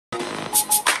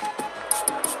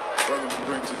Brother, we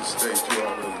bring to the stage, you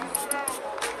already know.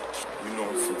 You know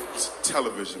him from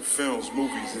television, films,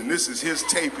 movies, and this is his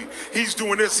taping. He's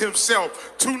doing this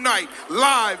himself tonight,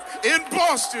 live in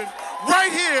Boston,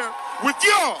 right here with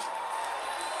y'all.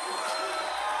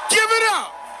 Give it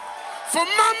up for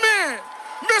my man,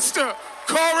 Mr.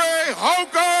 Corey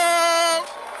Holcomb.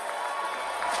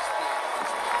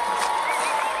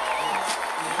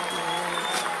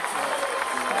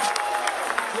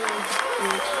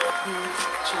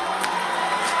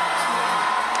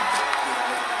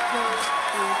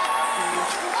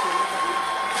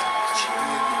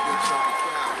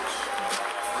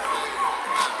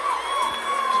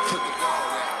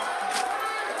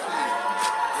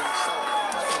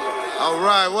 All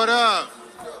right, what up?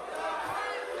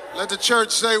 Let the church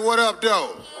say what up,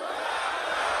 though.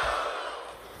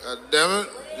 God damn it.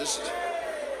 This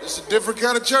is a different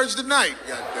kind of church tonight,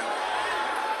 God damn it.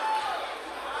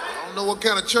 I don't know what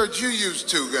kind of church you used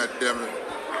to, God damn it.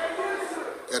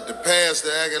 Got the pastor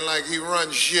acting like he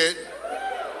runs shit.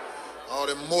 All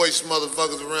them moist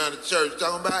motherfuckers around the church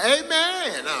talking about,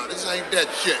 amen. No, this ain't that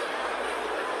shit.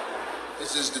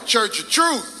 This is the Church of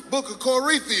Truth, Book of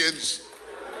Coreythians.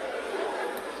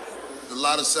 A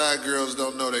lot of side girls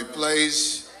don't know their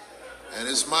place, and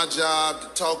it's my job to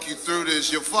talk you through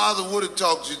this. Your father would have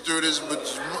talked you through this,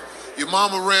 but your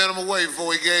mama ran him away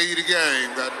before he gave you the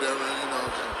game. God damn it, you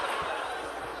know.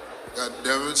 God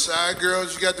damn it, side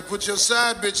girls, you got to put your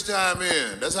side bitch time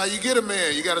in. That's how you get a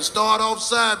man. You got to start off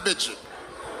side bitching.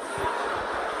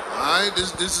 All right,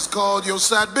 this is called your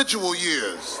side bitchual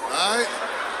years. All right.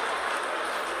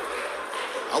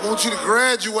 I want you to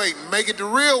graduate and make it the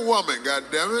real woman. God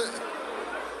damn it.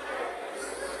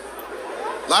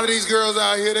 A lot of these girls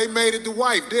out here, they made it to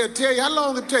wife. They'll tell you how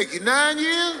long it take you, 9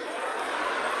 years?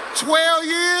 12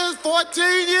 years?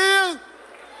 14 years?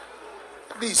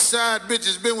 These side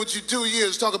bitches been with you 2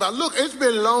 years talking about, look, it's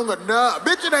been long enough.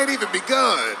 Bitch, it ain't even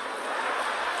begun.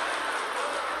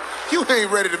 You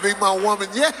ain't ready to be my woman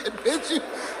yet, bitch.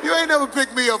 You ain't never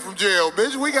picked me up from jail,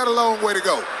 bitch. We got a long way to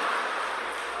go.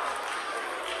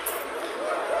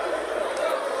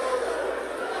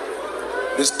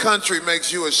 This country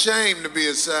makes you ashamed to be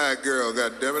a side girl,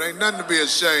 goddammit. Ain't nothing to be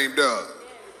ashamed of.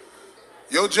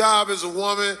 Your job as a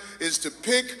woman is to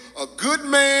pick a good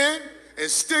man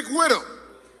and stick with him.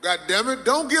 Goddammit,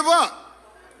 don't give up.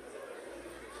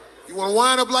 You want to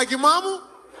wind up like your mama?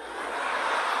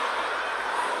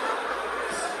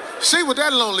 See what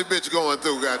that lonely bitch going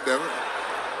through, goddammit.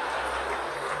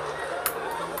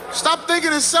 Stop thinking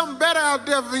there's something better out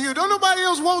there for you. Don't nobody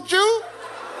else want you?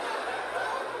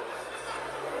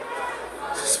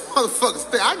 This motherfuckers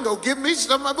think I can go get me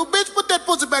something. But bitch, put that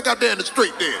pussy back out there in the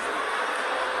street then.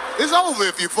 It's over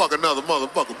if you fuck another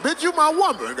motherfucker. Bitch, you my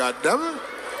woman, goddammit.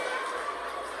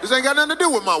 This ain't got nothing to do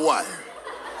with my wife.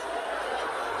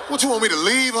 What, you want me to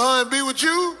leave her and be with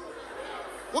you?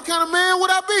 What kind of man would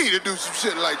I be to do some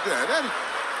shit like that?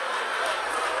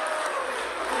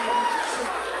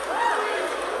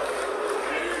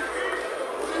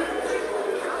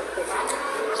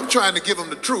 I'm trying to give them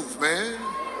the truth, man.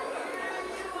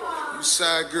 You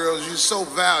side girls, you're so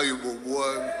valuable,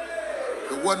 boy.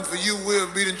 If it wasn't for you,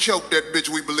 we'd be done choked that bitch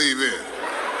we believe in.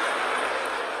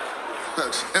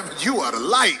 You are the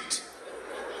light.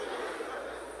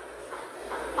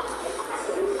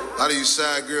 A lot of you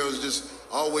side girls just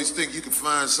always think you can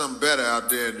find something better out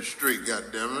there in the street,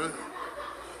 goddammit.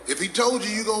 If he told you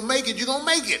you're gonna make it, you're gonna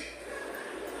make it.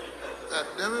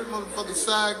 Goddammit, motherfucking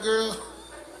side girl.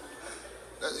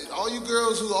 All you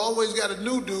girls who always got a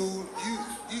new dude,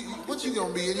 what you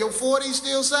gonna be, in your 40s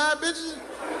still side bitches?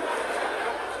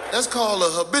 That's called a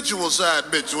habitual side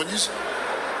bitch. When you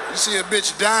see a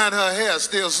bitch dyeing her hair,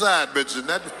 still side bitching.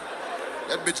 That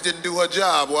bitch didn't do her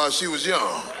job while she was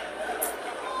young.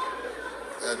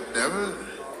 God damn it.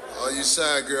 All you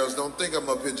side girls, don't think I'm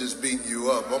up here just beating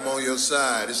you up. I'm on your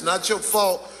side. It's not your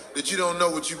fault that you don't know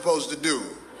what you're supposed to do.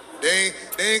 They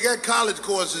ain't got college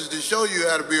courses to show you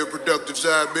how to be a productive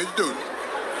side bitch, do they?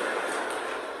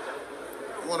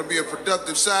 You want to be a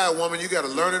productive side woman, you got to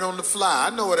learn it on the fly.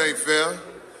 I know it ain't fair.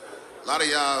 A lot of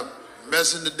y'all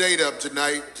messing the date up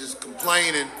tonight, just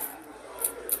complaining.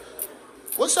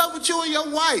 What's up with you and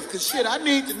your wife? Because shit, I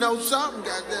need to know something,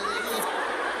 goddammit.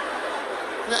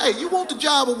 Hey, you want the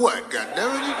job or what,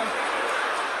 goddammit?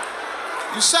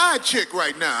 You side chick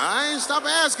right now. I ain't stop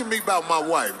asking me about my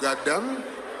wife, goddammit.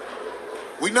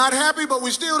 We not happy, but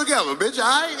we still together, bitch.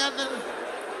 I ain't got nothing.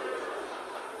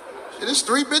 Shit, there's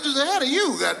 3 bitches ahead of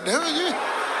you, goddammit.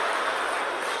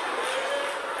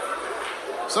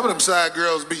 Some of them side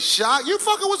girls be shocked. You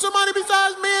fucking with somebody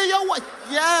besides me and your wife?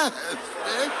 Yes,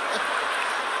 man.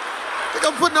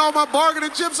 Think I'm putting all my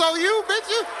bargaining chips on you, bitch?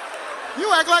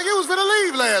 You act like you was finna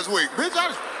leave last week, bitch.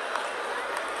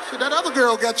 Shit, that other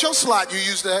girl got your slot you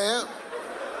used to have.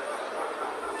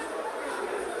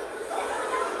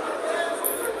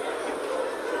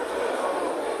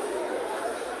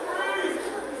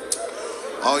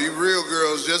 All you real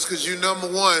girls, just because you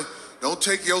 #1, don't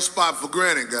take your spot for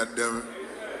granted, goddammit.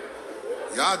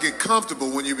 Y'all get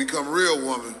comfortable when you become real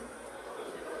woman.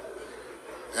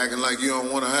 Acting like you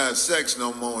don't want to have sex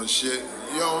no more and shit.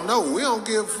 You don't know. We don't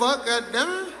give a fuck,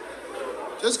 goddammit.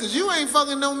 Just because you ain't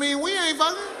fucking don't mean we ain't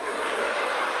fucking.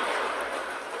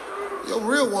 Your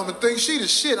real woman thinks she the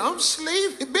shit. I'm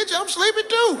sleepy, bitch. I'm sleepy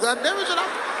too, goddammit.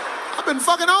 I've been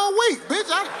fucking all week,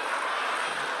 bitch.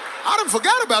 I done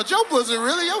forgot about your pussy,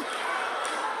 really.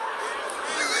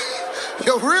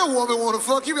 Your real woman want to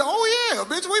fuck you. Oh, yeah,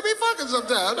 bitch, we be fucking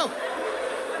sometimes. No.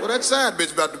 Well, that side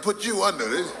bitch about to put you under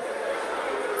this.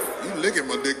 You licking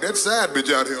my dick. That side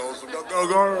bitch out here on some...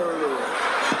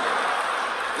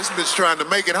 This bitch trying to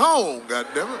make it home,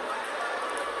 goddammit.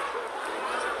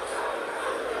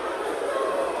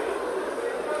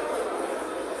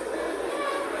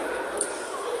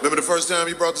 Remember the first time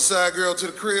you brought the side girl to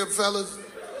the crib, fellas?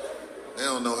 They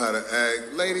don't know how to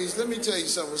act. Ladies, let me tell you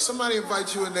something. When somebody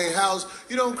invites you in their house,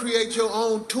 you don't create your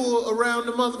own tour around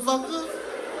the motherfucker.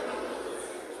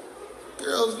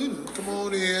 Girls, you come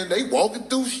on in. They walking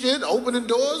through shit, opening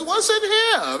doors. What's in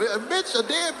here? A bitch, a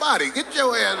dead body. Get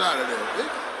your ass out of there, bitch.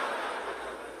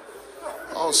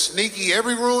 All sneaky,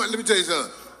 every room. Let me tell you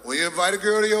something. When you invite a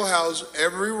girl to your house,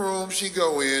 every room she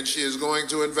go in, she is going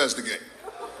to investigate.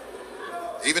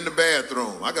 Even the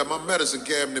bathroom. I got my medicine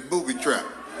cabinet booby trap.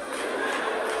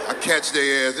 I catch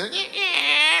their ass and,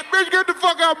 bitch, get the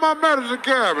fuck out of my medicine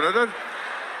cabinet.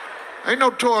 Ain't no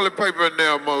toilet paper in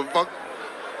there, motherfucker.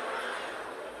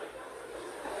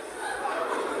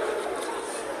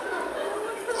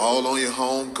 All on your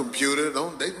home computer.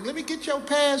 Let me get your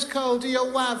passcode to your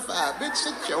Wi-Fi. Bitch,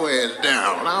 sit your ass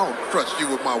down. I don't trust you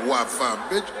with my Wi-Fi,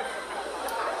 bitch.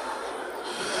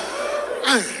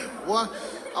 Boy,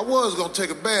 I was gonna take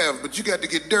a bath, but you got to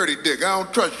get dirty, dick. I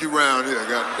don't trust you around here,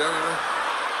 goddammit.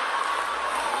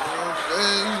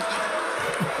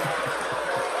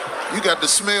 You got to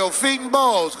smell feet and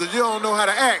balls because you don't know how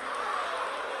to act.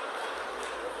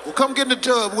 Well, come get in the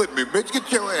tub with me, bitch.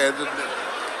 Get your ass in there.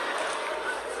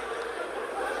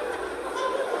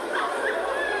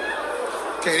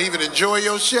 Can't even enjoy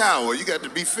your shower. You got to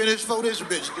be finished for this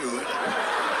bitch do it.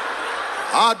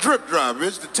 I'll drip dry,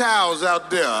 bitch. The towel's out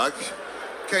there. I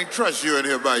can't trust you in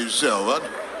here by yourself.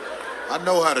 I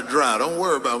know how to dry. Don't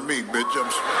worry about me, bitch.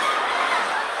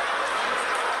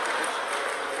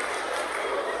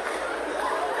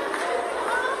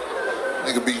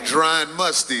 Nigga be dry and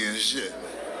musty and shit.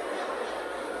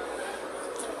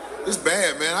 It's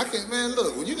bad, man. I can't, man,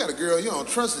 look, when you got a girl you don't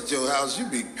trust at your house, you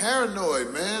be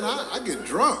paranoid, man. I get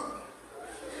drunk.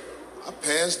 I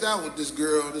passed out with this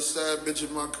girl, this side bitch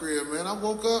in my crib, man. I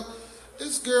woke up,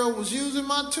 this girl was using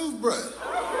my toothbrush.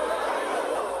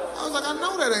 I was like, I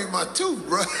know that ain't my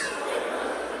toothbrush.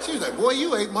 She was like, boy,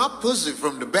 you ate my pussy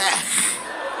from the back.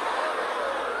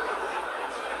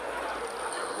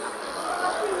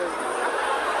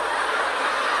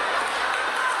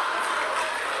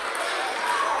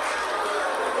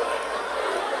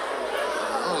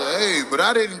 Hey, but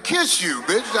I didn't kiss you,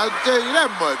 bitch. I'll tell you that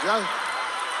much.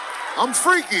 I'm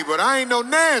freaky, but I ain't no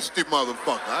nasty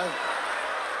motherfucker.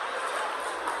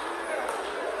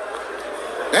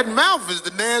 That mouth is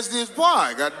the nastiest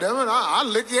part, goddammit. I'll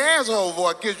lick your asshole before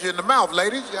I kiss you in the mouth,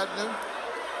 ladies, goddammit.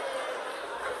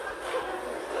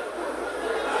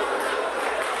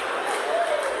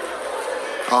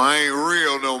 Oh, I ain't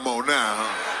real no more now,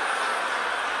 huh?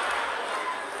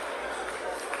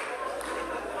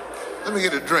 Let me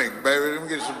get a drink, baby. Let me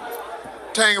get some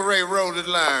Tanqueray roasted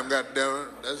lime,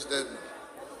 goddammit. That's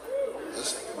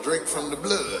drink from the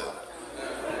blood.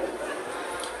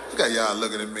 Look at y'all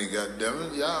looking at me,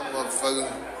 goddammit. Y'all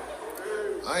motherfuckers.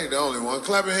 I ain't the only one.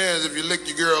 Clap your hands if you licked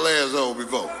your girl asshole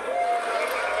before.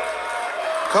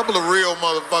 Couple of real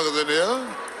motherfuckers in there.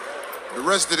 The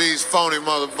rest of these phony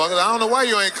motherfuckers, I don't know why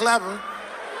you ain't clapping.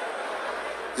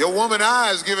 Your woman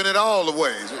eyes giving it all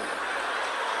away.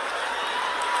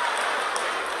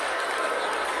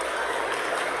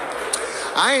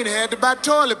 I ain't had to buy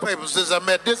toilet paper since I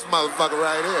met this motherfucker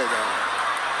right here, guys.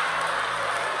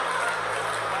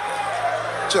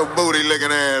 Get your booty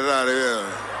licking ass out of here.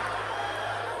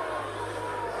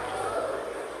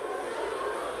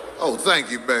 Oh,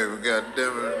 thank you, baby. God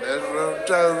damn it. That's what I'm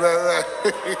talking about.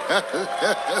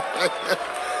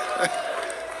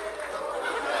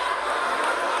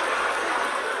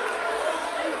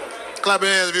 Clap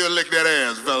your hands if you lick that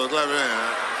ass, fellas. Clap your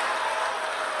hands.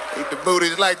 Eat the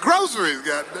booties like groceries,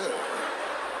 goddamn.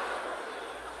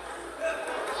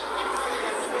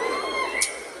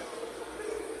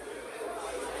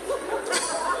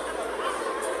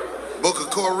 Book of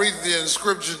Coreythians,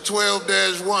 scripture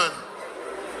 12-1.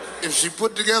 If she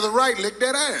put together right, lick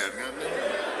that ass.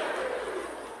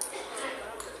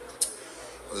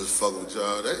 Let's fuck with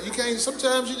y'all. You can't,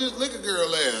 sometimes you just lick a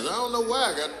girl ass. I don't know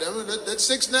why, goddammit. That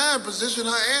 6'9" position,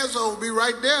 her asshole will be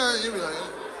right there. You be like,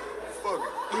 fuck it.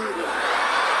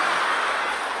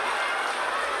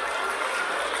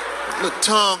 Little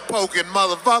tongue poking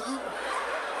motherfucker.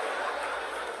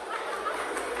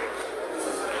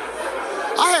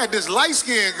 I had this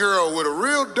light-skinned girl with a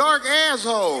real dark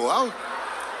asshole. I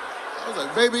was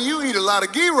like, baby, you eat a lot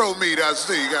of gyro meat, I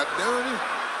see, goddammit.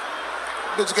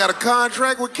 Bitch got a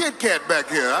contract with Kit Kat back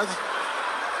here.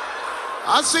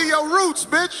 I see your roots,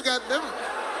 bitch, goddammit.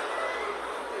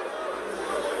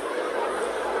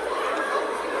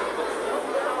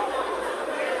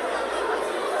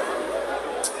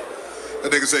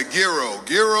 That nigga said gyro,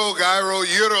 gyro,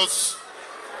 gyros.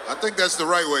 I think that's the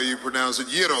right way you pronounce it,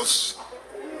 gyros.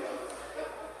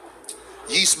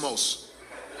 Yeastmos.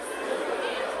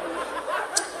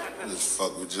 Just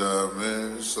fuck with y'all,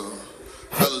 man. So,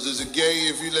 fellas, is it gay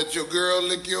if you let your girl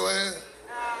lick your ass?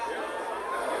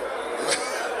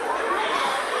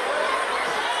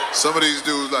 Some of these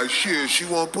dudes like, shit, she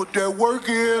won't put that work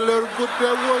in, let her put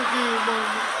that work in,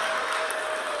 man.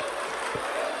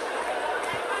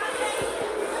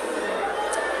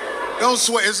 Don't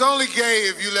sweat. It's only gay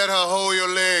if you let her hold your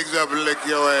legs up and lick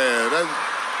your ass.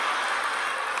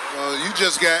 You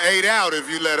just got ate out if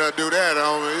you let her do that,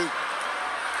 homie.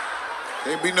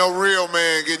 Ain't be no real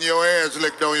man getting your ass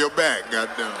licked on your back,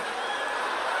 goddamn.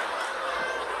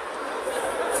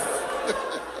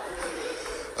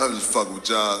 I'm just fucking with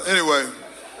y'all. Anyway,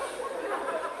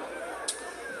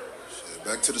 shit,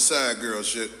 back to the side girl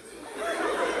shit.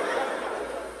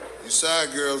 You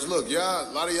side girls, look, y'all,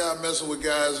 a lot of y'all messing with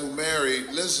guys who married.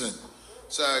 Listen,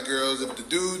 side girls, if the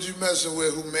dudes you messing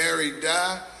with who married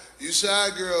die, you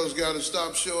side girls gotta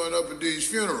stop showing up at these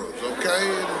funerals,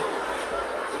 okay?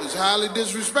 It's highly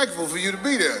disrespectful for you to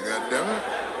be there, goddammit.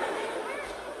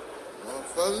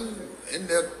 Motherfuckers in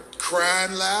there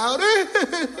crying loud.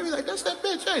 They be like, that's that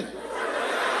bitch, ain't it?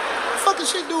 What the fuck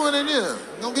is she doing in there?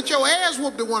 You gonna get your ass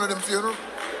whooped at one of them funerals.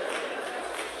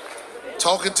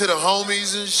 Talking to the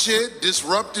homies and shit,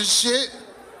 disrupting shit.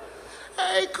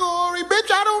 Hey, Corey,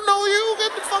 bitch, I don't know you.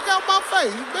 Get the fuck out my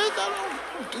face, bitch. I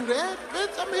don't do that,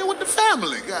 bitch. I'm here with the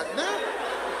family, goddamn.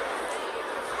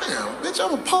 Damn, bitch,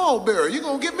 I'm a pallbearer. You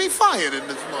gonna get me fired in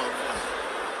this motherfucker.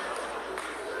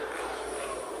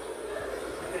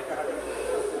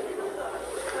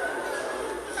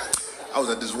 I was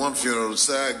at this one funeral, the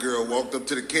side girl walked up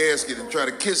to the casket and tried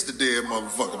to kiss the dead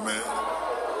motherfucker, man.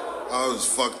 I was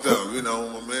fucked up, you know,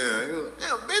 my man. He was like,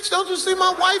 damn, bitch, don't you see my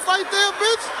wife right there,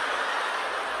 bitch?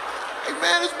 Hey,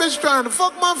 man, this bitch trying to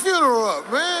fuck my funeral up,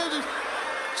 man.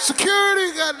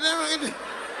 Security, goddamn.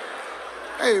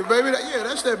 Hey, baby, yeah,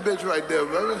 that's that bitch right there,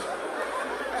 baby.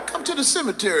 Come to the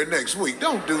cemetery next week.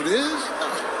 Don't do this.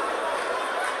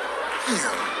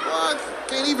 Damn, boy, I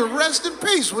can't even rest in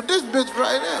peace with this bitch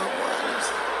right now, boy.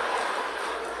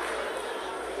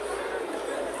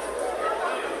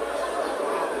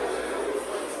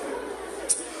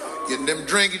 Getting them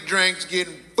drinky drinks,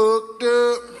 getting fucked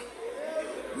up.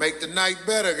 Make the night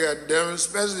better, goddammit.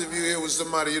 Especially if you're here with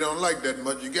somebody you don't like that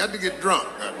much. You got to get drunk,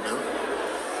 goddammit.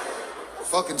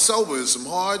 Fucking sober is some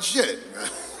hard shit.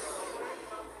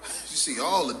 You see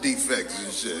all the defects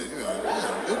and shit. You know,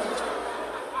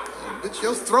 damn, bitch,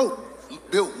 your throat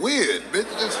built weird,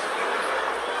 bitch.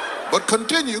 But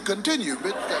continue,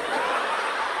 bitch.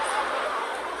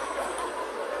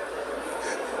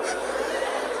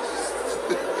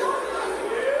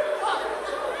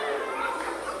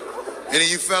 Any of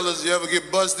you fellas, you ever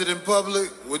get busted in public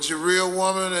with your real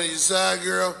woman and your side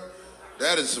girl?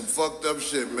 That is some fucked up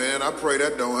shit, man. I pray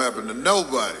that don't happen to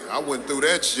nobody. I went through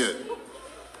that shit.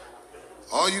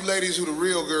 All you ladies who the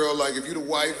real girl, like if you the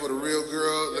wife or the real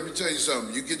girl, let me tell you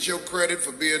something. You get your credit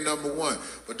for being number one.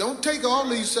 But don't take all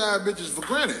these side bitches for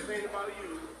granted.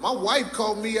 My wife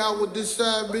called me out with this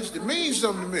side bitch that means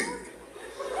something to me.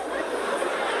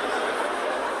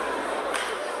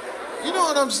 You know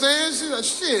what I'm saying? She's like,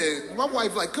 shit. My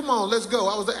wife like, come on, let's go.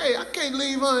 I was like, hey, I can't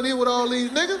leave her in here with all these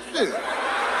niggas. Shit.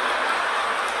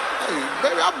 Hey,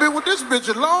 baby, I've been with this bitch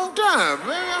a long time,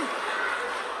 man.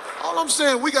 All I'm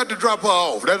saying, we got to drop her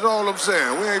off. That's all I'm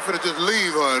saying. We ain't finna just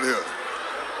leave her in here.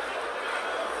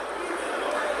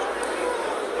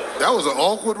 That was an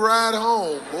awkward ride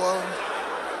home, boy.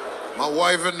 My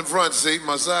wife in the front seat,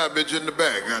 my side bitch in the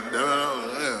back.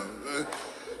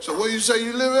 So where you say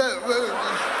you live at?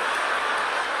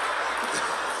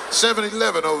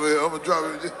 7-Eleven over here. I'm gonna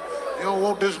drop it. You don't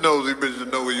want this nosy bitch to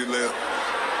know where you live.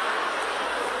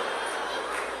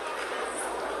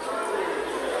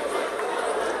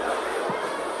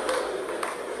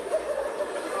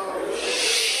 Oh,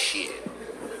 shit.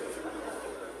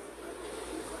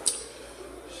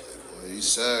 Boy, these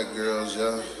side girls,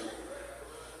 y'all.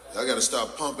 Y'all gotta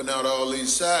stop pumping out all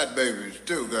these side babies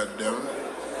too, goddammit.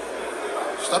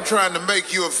 Stop trying to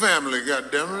make you a family,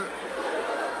 goddammit.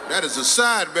 That is a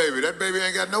side baby. That baby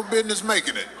ain't got no business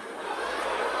making it.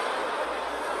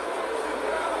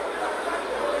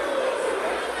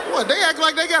 What, they act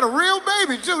like they got a real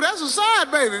baby too. That's a side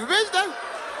baby, bitch.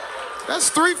 That's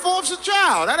 3/4 a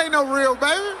child. That ain't no real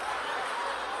baby.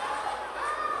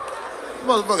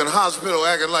 Motherfucking hospital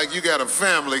acting like you got a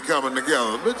family coming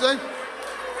together. Bitch,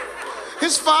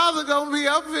 his father gonna be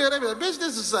up here. They be like, bitch,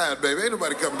 this is a side baby. Ain't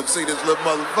nobody coming to see this little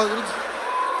motherfucker.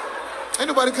 Ain't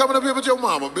nobody coming up here but your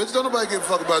mama, bitch. Don't nobody give a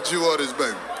fuck about you or this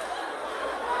baby.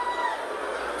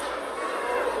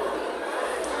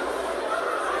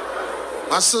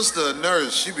 My sister, a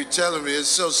nurse, she be telling me it's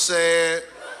so sad.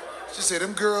 She said,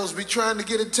 them girls be trying to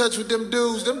get in touch with them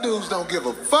dudes. Them dudes don't give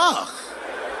a fuck.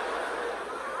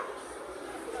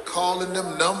 Calling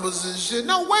them numbers and shit.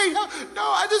 No, wait, no,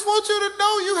 I just want you to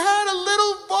know you had a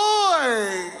little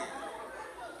boy.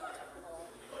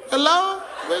 Hello?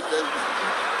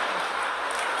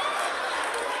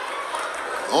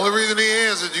 Only reason he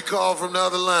answered, you called from the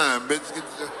other line, bitch.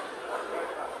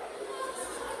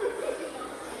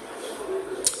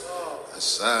 That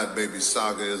side baby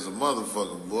saga is a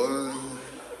motherfucker, boy.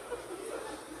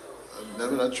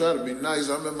 I try to be nice.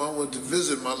 I remember I went to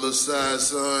visit my little side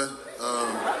son.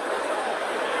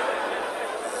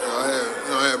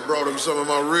 I had brought him some of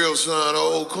my real son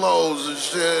old clothes and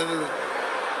shit. I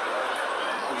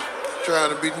was trying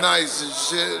to be nice and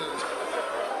shit.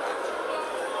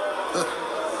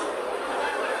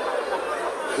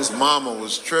 His mama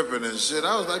was tripping and shit.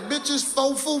 I was like, bitch, it's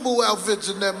 4 FUBU outfits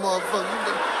in that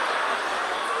motherfucker.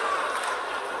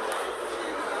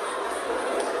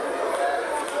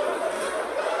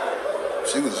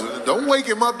 She was, don't wake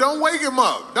him up, don't wake him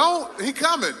up. Don't, he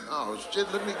coming. Oh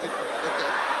shit, let me get, okay.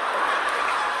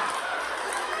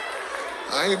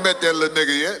 I ain't met that little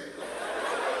nigga yet.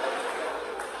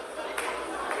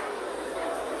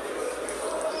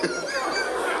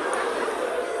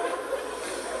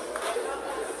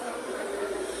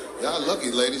 Y'all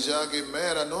lucky ladies, y'all get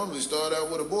mad. I normally start out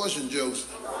with abortion jokes.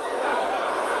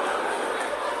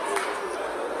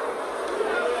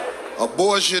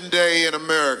 Abortion Day in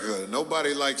America.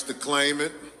 Nobody likes to claim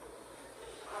it.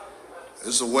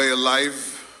 It's a way of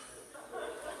life.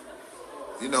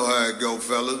 You know how it go,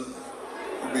 fellas.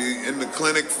 We be in the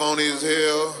clinic phony as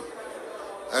hell,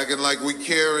 acting like we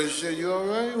care and shit. You all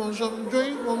right? You want something to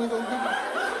drink? Want me to go get it?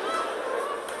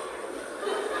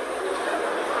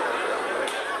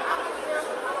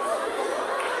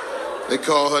 They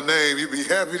call her name, you be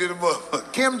happy to the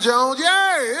motherfucker. Kim Jones,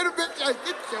 yeah, hit a bitch, hey,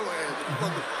 get your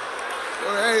ass.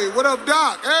 Hey, what up,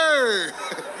 Doc? Hey.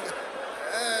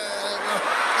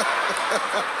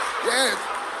 Yeah,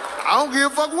 I don't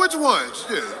give a fuck which one.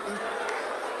 Shit.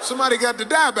 Somebody got to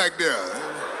die back there.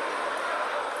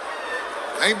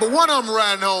 Ain't but one of them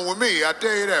riding home with me, I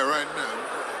tell you that right now.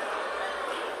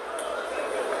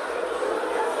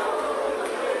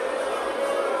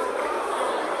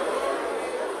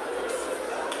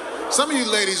 Some of you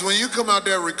ladies, when you come out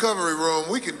that recovery room,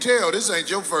 we can tell this ain't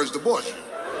your first abortion.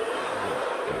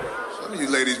 Some of you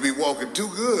ladies be walking too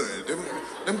good.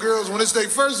 Them girls, when it's their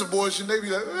first abortion, they be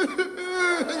like, oh,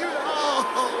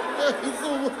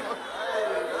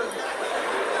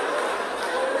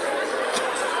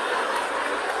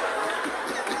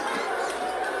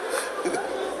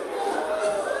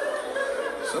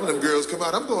 some of them girls come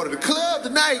out, I'm going to the club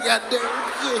tonight, goddamn.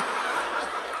 Yeah.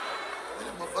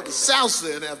 Fucking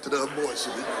salsa in after the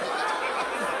abortion.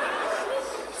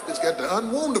 It's got the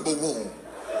unwoundable wound.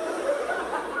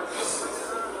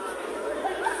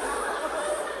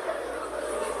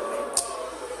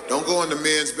 Don't go in the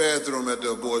men's bathroom at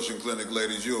the abortion clinic,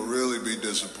 ladies. You'll really be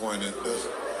disappointed.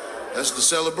 That's the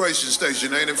celebration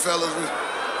station, ain't it, fellas?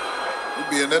 We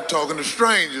be in there talking to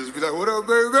strangers. Be like, what up,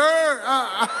 baby?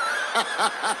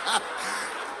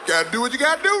 Gotta do what you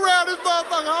gotta do around this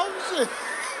motherfucker. Oh, shit.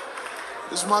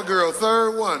 This is my girl,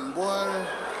 third one, boy.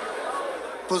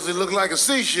 Pussy look like a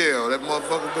seashell. That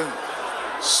motherfucker been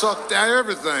sucked out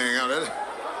everything.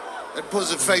 That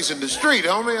pussy facing the street,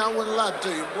 homie. I wouldn't lie to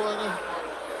you, boy.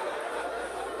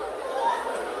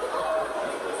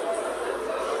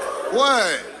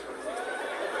 What?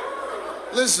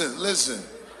 Listen.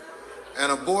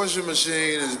 An abortion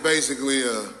machine is basically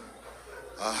a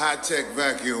high-tech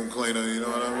vacuum cleaner, you know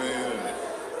what I mean?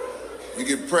 You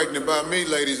get pregnant by me,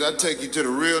 ladies, I take you to the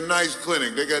real nice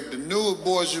clinic. They got the new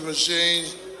abortion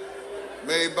machines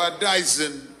made by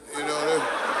Dyson, you know.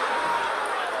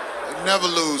 They never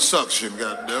lose suction,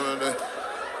 goddammit.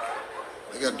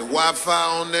 They got the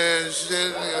Wi-Fi on there and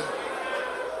shit.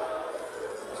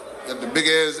 Got the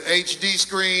big-ass HD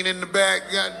screen in the back,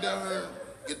 goddammit.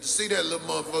 Get to see that little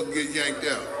motherfucker get yanked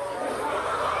out.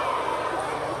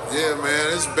 Yeah,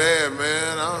 man, it's bad,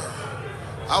 man.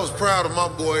 I was proud of my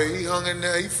boy. He hung in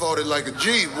there. He fought it like a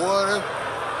G, boy.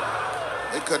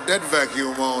 They cut that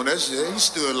vacuum on. That shit, he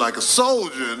stood like a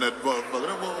soldier in that motherfucker.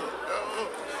 That motherfucker.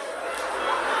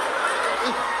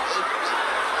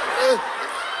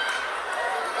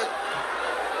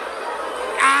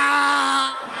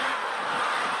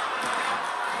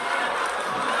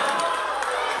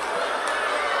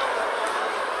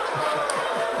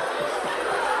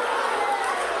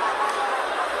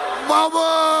 Mama!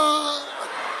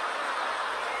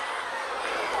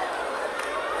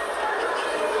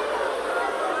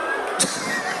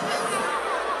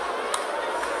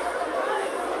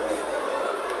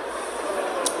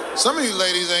 Some of you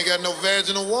ladies ain't got no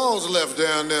vaginal walls left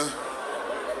down there.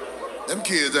 Them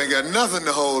kids ain't got nothing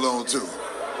to hold on to.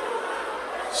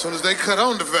 As soon as they cut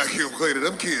on the vacuum cleaner,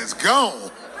 them kids gone.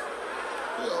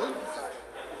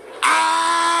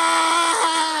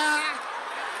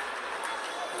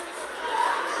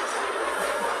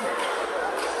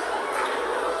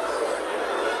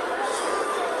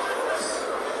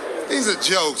 These are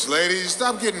jokes, ladies.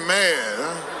 Stop getting mad,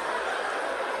 huh?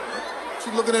 She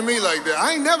looking at me like that.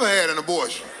 I ain't never had an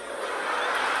abortion.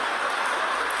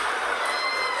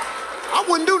 I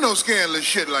wouldn't do no scandalous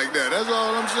shit like that. That's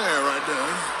all I'm saying right there.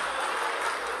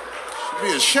 You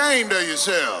should be ashamed of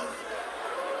yourself.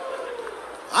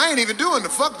 I ain't even doing the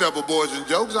fucked up abortion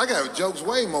jokes. I got jokes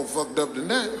way more fucked up than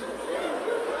that.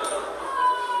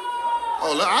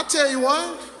 Oh, I'll tell you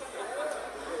what.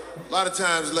 A lot of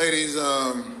times, ladies,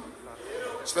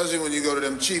 especially when you go to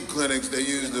them cheap clinics, they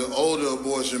use the older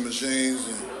abortion machines.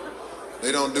 And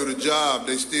they don't do the job.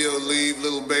 They still leave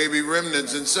little baby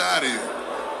remnants inside of you.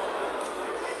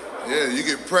 Yeah, you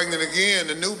get pregnant again,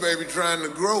 the new baby trying to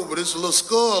grow, but it's a little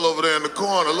skull over there in the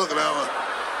corner looking at her.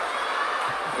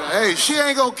 Hey, she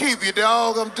ain't gonna keep you,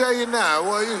 dog. I'm telling you now.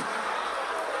 Well,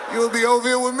 you'll be over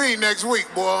here with me next week,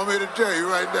 boy. I'm here to tell you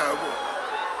right now, boy.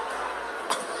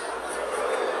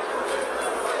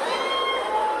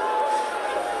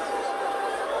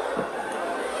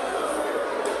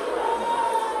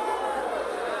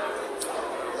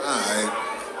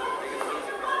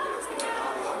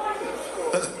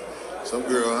 Some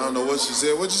girl, I don't know what she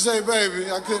said. What'd you say, baby?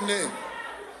 I couldn't hear.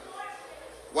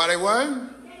 Why they what?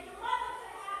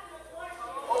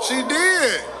 She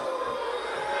did.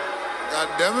 God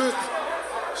damn it.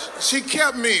 She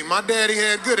kept me. My daddy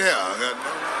had good hair. God damn it.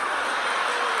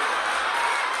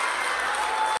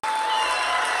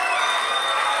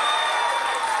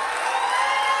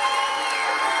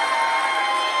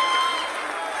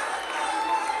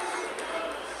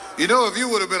 You know, if you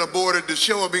would have been aborted, the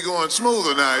show would be going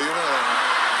smoother now, you know.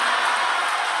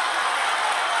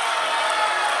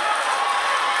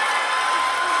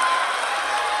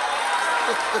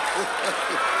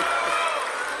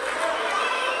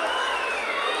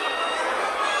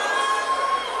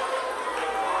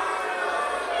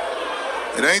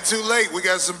 It ain't too late. We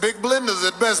got some big blenders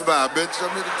at Best Buy, bitch. I'm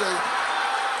here to tell you.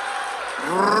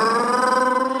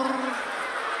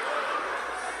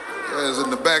 It's in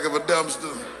the back of a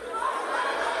dumpster.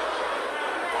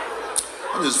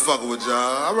 I'm just fucking with y'all.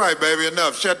 All right, baby,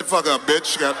 enough. Shut the fuck up,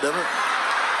 bitch. God damn it.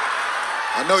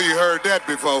 I know you heard that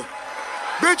before.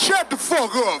 Bitch, shut the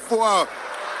fuck up before I...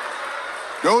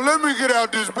 Don't let me get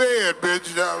out this bed,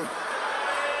 bitch.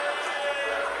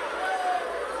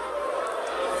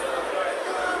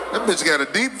 That bitch got a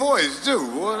deep voice, too,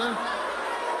 boy. That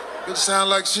bitch sound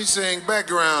like she sang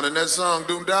background in that song,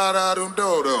 Doom Da Da Doom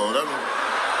Do Do.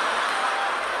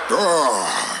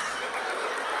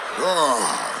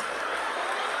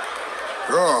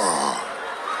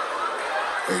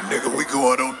 Hey, nigga, we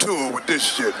going on tour with this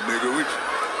shit, nigga.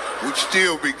 We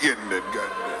still be getting that,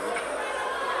 goddamn.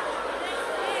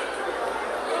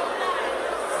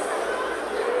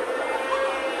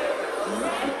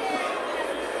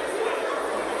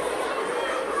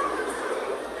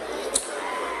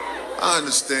 I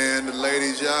understand the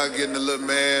ladies, y'all getting a little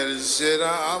mad and shit.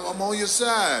 I'm on your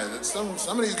side. Some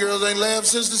of these girls ain't laughed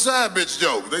since the side bitch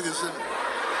joke. They just said...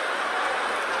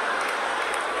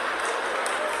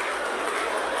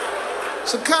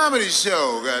 It's a comedy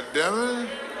show, goddammit.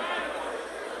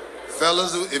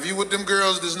 Fellas, if you with them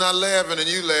girls that's not laughing and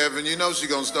you laughing, you know she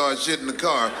gonna start shit in the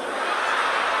car.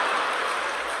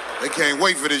 They can't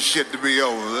wait for this shit to be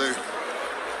over.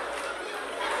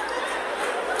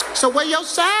 So where your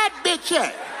side bitch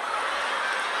at?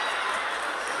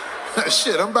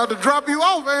 Shit, I'm about to drop you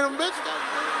off, ain't I, bitch?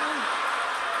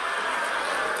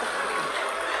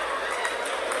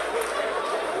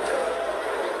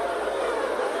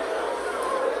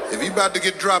 If you about to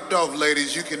get dropped off,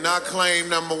 ladies, you cannot claim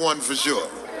number one for sure.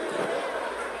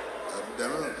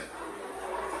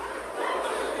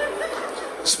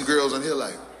 Some girls in here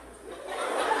like,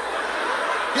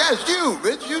 yes, you,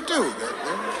 bitch, you too.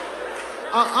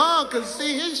 Cause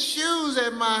see his shoes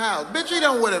at my house. Bitch, he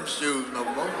don't wear them shoes no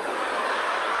more.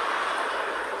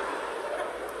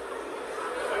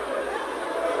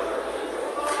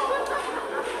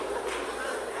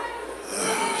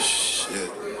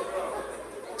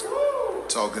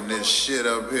 Talking this shit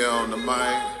up here on the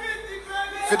mic.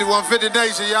 5150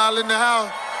 Nation, y'all in the house?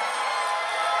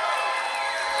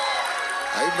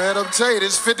 Hey man, I'm telling you,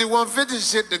 this 5150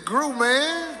 shit that grew,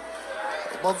 man.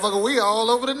 Motherfucker, we all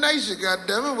over the nation,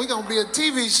 goddammit. We gonna be a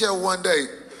TV show one day.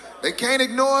 They can't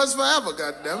ignore us forever,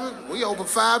 goddammit. We over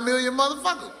 5 million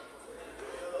motherfuckers.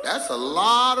 That's a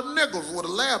lot of nickels with a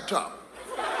laptop.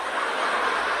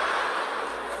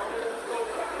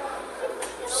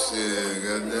 Shit,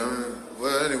 goddammit.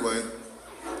 Well, anyway,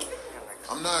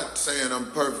 I'm not saying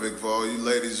I'm perfect for all you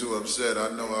ladies who upset. I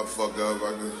know I fuck up.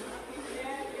 I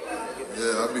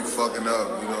be fucking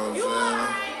up, you know what I'm saying?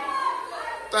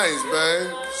 Thanks, babe.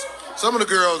 Some of the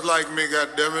girls like me,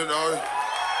 goddammit.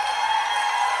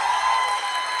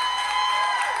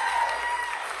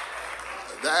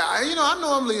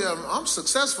 I'm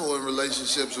successful in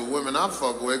relationships with women I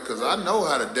fuck with because I know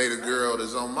how to date a girl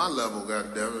that's on my level,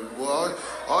 goddammit. Boy,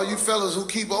 all you fellas who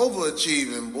keep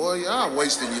overachieving, boy, y'all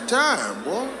wasting your time,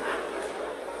 boy.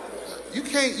 You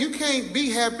can't be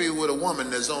happy with a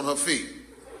woman that's on her feet.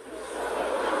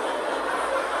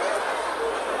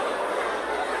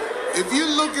 If you're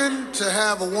looking to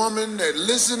have a woman that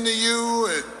listens to you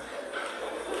and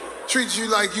treats you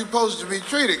like you're supposed to be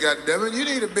treated, goddammit, you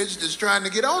need a bitch that's trying to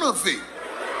get on her feet.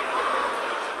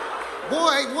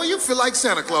 Boy, you feel like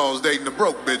Santa Claus dating a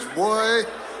broke bitch, boy.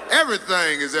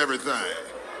 Everything is everything.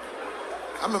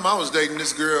 I remember I was dating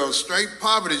this girl, straight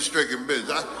poverty-stricken bitch.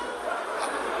 I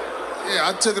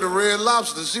took her to Red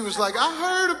Lobster. She was like, I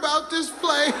heard about this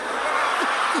place.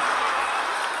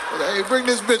 Hey, bring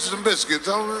this bitch some biscuits.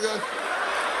 Don't worry,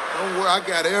 I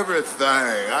got everything.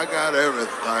 I got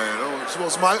everything. You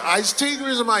want some iced tea? Give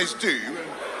me some iced tea.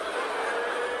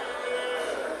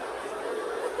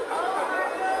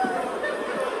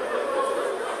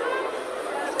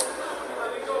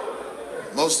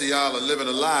 Most of y'all are living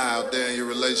a lie out there in your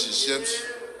relationships.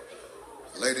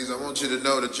 Ladies, I want you to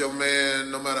know that your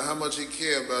man, no matter how much he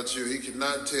cares about you, he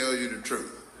cannot tell you the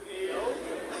truth.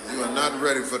 You are not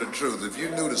ready for the truth. If you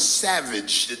knew the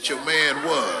savage that your man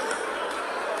was,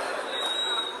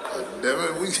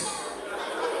 goddammit,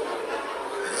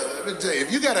 let me tell you,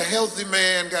 if you got a healthy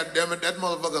man, goddammit, that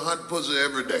motherfucker hunt pussy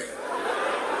every day.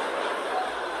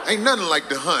 Ain't nothing like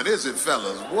the hunt, is it,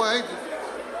 fellas? Boy,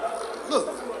 look,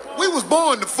 we was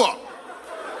born to fuck.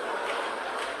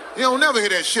 You don't never hear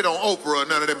that shit on Oprah or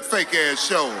none of them fake-ass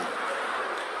shows.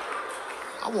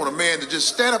 I want a man to just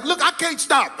stand up. Look, I can't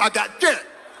stop. I got jet.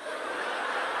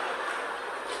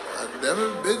 Damn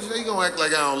it, bitch, they gonna act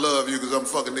like I don't love you because I'm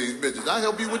fucking these bitches. I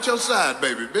help you with your side,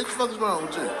 baby. Bitch, fuck's wrong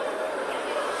with you?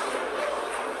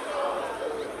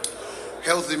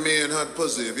 Healthy men hunt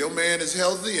pussy. If your man is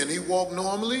healthy and he walk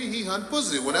normally, he hunt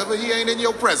pussy whenever he ain't in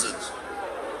your presence.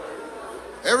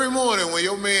 Every morning when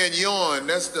your man yawn,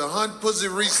 that's the hunt pussy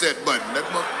reset button.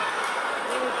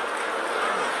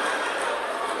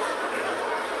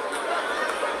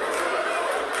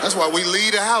 That's why we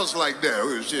leave the house like that.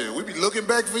 We be looking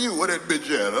back for you. Where that bitch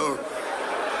at? I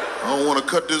don't want to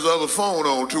cut this other phone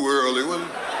on too early.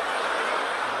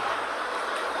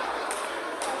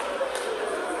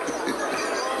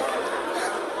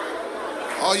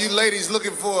 All you ladies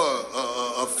looking for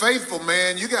a faithful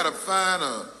man, you got to find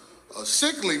a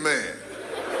sickly man.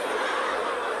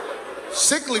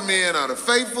 Sickly men are the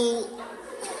faithful.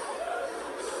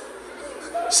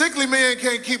 Sickly men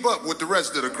can't keep up with the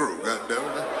rest of the crew,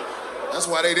 goddammit. That's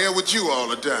why they there with you all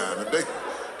the time. If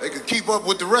they could keep up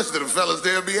with the rest of the fellas,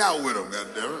 they'll be out with them,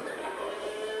 goddammit.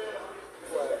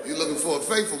 You looking for a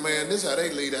faithful man, this how they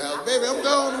leave the house. Baby, I'm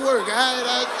going to work. I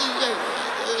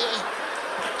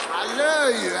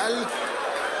love you.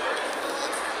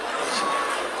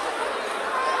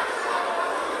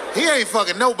 He ain't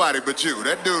fucking nobody but you.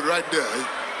 That dude right there.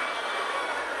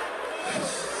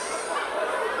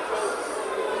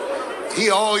 He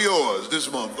all yours, this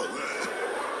motherfucker.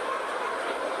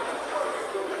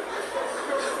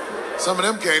 Some of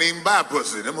them can't even buy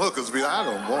pussy. Them hookers be like, I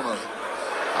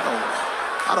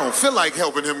don't feel like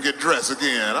helping him get dressed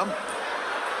again.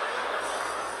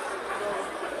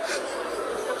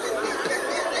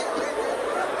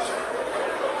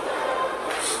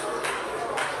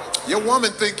 Your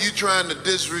woman think you trying to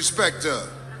disrespect her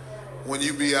when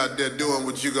you be out there doing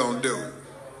what you gonna do.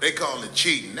 They call it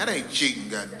cheating. That ain't cheating,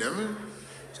 goddammit.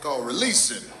 It's called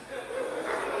releasing.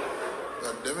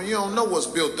 Goddammit, you don't know what's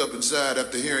built up inside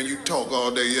after hearing you talk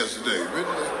all day yesterday.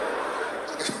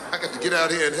 I got to get out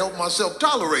here and help myself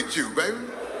tolerate you, baby.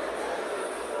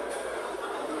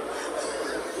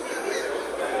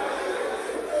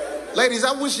 Ladies,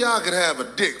 I wish y'all could have a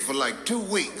dick for like 2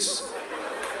 weeks.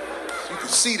 You can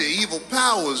see the evil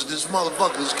powers this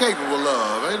motherfucker's capable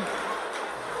of. Ain't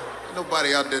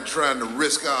nobody out there trying to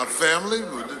risk our family,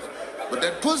 but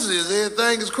that pussy is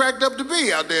everything is cracked up to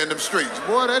be out there in them streets.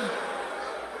 Boy, that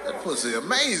pussy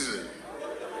amazing.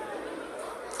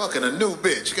 Fucking a new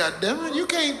bitch, goddammit. You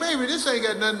can't, baby, this ain't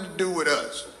got nothing to do with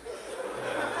us.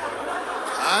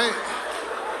 All right?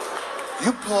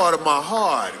 You part of my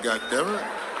heart, goddammit.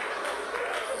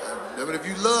 Goddammit, if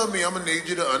you love me, I'm gonna need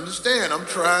you to understand. I'm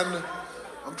trying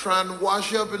to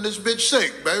wash up in this bitch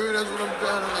sink, baby. That's what I'm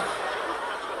trying to do.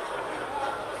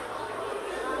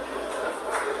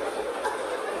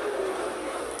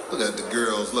 Look at the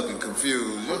girls looking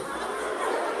confused.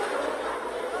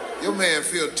 Your man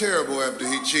feel terrible after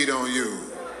he cheat on you.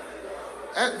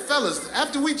 Fellas,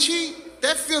 after we cheat,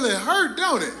 that feeling hurt,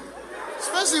 don't it?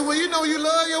 Especially when you know you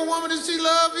love your woman and she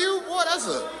love you. Boy,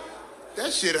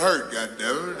 that shit hurt,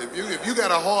 goddammit. If you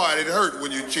got a heart, it hurt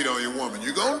when you cheat on your woman.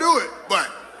 You gonna do it, but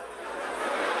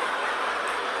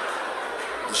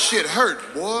the shit hurt,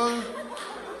 boy.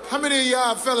 How many of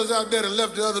y'all fellas out there that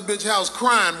left the other bitch house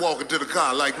crying walking to the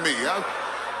car like me?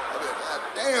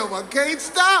 Damn, I can't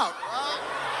stop.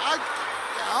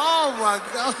 Oh my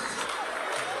God.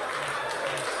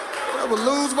 I'm gonna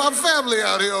lose my family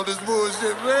out here on this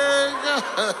bullshit, man.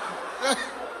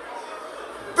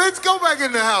 Bitch, go back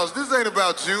in the house. This ain't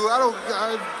about you.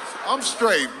 I'm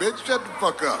straight, bitch. Shut the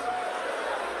fuck up.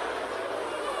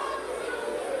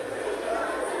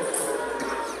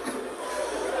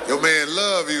 Your man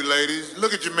love you, ladies.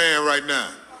 Look at your man right now.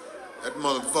 That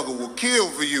motherfucker will kill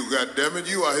for you, goddammit.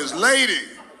 You are his lady.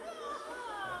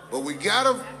 But we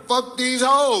gotta fuck these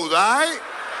hoes, all right?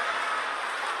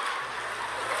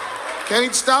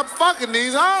 Can't stop fucking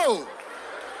these hoes.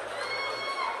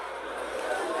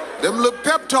 Them little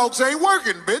pep talks ain't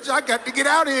working, bitch. I got to get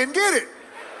out here and get it.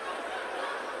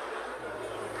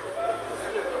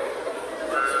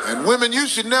 And women, you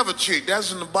should never cheat.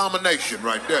 That's an abomination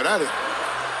right there. That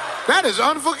is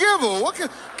unforgivable. What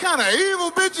kind of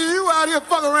evil bitches you out here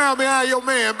fucking around behind your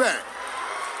man back?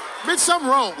 Bitch, something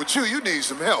wrong with you. You need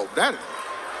some help. That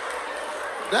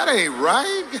ain't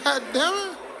right,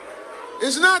 goddammit.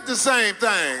 It's not the same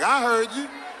thing. I heard you.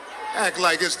 Act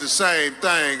like it's the same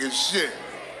thing as shit.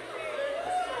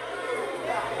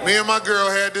 Me and my girl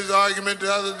had this argument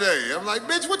the other day. I'm like,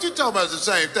 bitch, what you talking about is the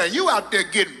same thing? You out there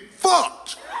getting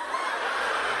fucked.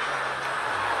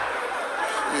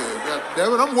 Yeah,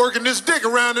 goddammit, I'm working this dick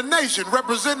around the nation,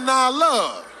 representing our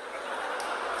love.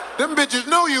 Them bitches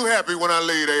know you happy when I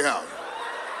leave their house.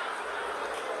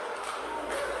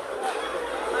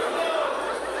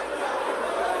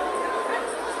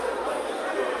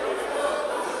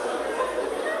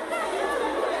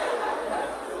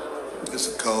 It's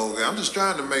a cold guy. I'm just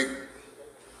trying to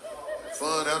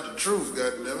find out the truth,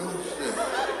 goddammit. Shit.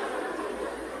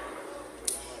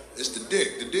 It's the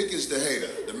dick. The dick is the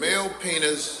hater. The male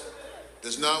penis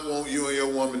does not want you and your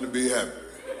woman to be happy.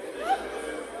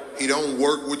 He don't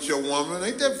work with your woman.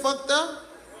 Ain't that fucked up?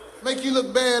 Make you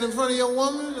look bad in front of your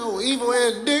woman? Oh, evil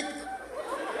ass dick.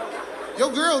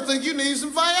 Your girl think you need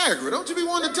some Viagra. Don't you be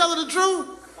wanting to tell her the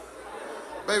truth?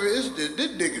 Baby, this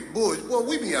dick is bullshit. Boy,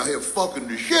 we be out here fucking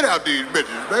the shit out these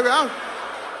bitches, baby.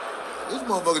 This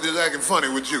motherfucker just acting funny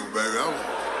with you, baby.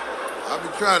 I be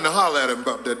trying to holler at him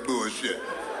about that bullshit.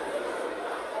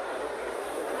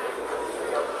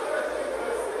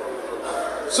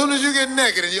 Soon as you get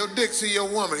naked and your dick see your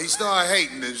woman, he start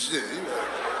hating and shit.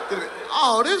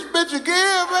 Oh, this bitch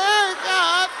again, man.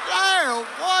 God damn,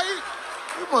 boy.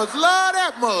 You must love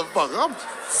that motherfucker. I'm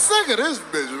sick of this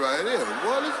bitch right here,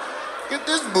 boy. Let's get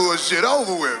this bullshit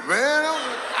over with, man.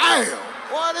 Damn,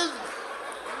 boy, this...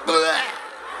 Blah.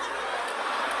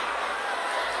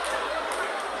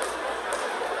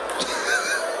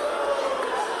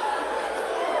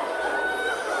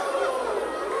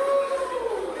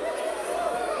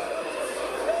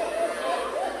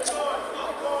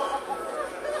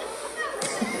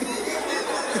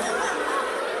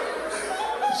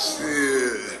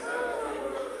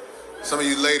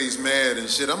 ladies mad and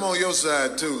shit. I'm on your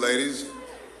side too, ladies.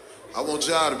 I want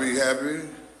y'all to be happy.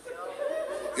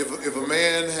 If a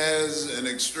man has an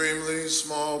extremely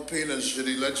small penis, should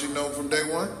he let you know from day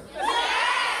one?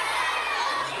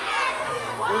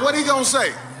 Well, what he gonna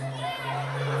say?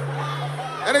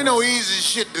 That ain't no easy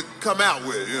shit to come out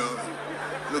with, you know.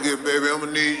 Look here, baby, I'm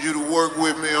gonna need you to work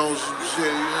with me on some shit,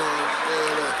 you know what I'm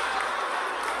saying?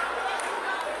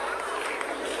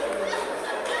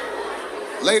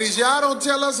 Ladies, y'all don't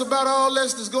tell us about all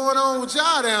this that's going on with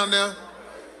y'all down there.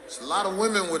 There's a lot of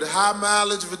women with high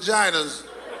mileage vaginas.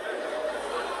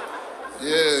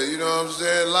 Yeah, you know what I'm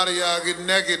saying? A lot of y'all get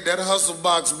naked, that hustle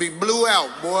box be blew out,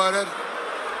 boy.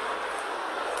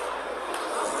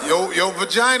 Your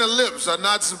vagina lips are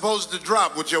not supposed to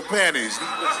drop with your panties.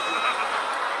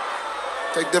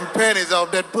 Take them panties off,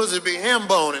 that pussy be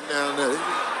ham-boning down there.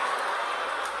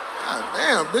 God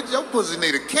damn, bitch, your pussy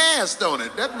need a cast on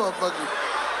it. That motherfucker.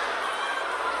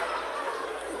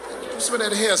 Some of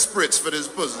that hair spritz for this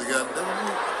pussy, goddamn.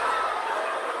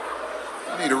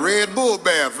 You need a Red Bull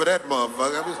bath for that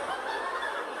motherfucker.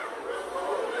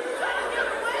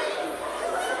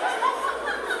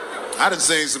 I done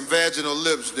seen some vaginal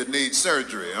lips that need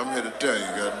surgery. I'm here to tell you,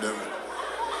 goddamn it.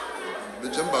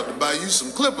 Bitch, I'm about to buy you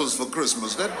some clippers for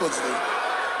Christmas. That pussy.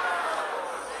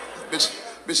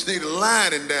 Bitch need a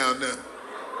lining down there.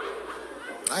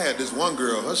 I had this one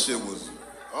girl, her shit was,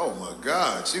 oh my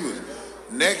God. She was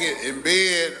naked in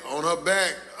bed on her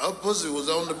back. Her pussy was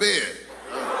on the bed.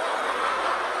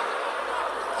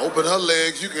 Open her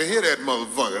legs, you can hear that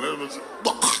motherfucker.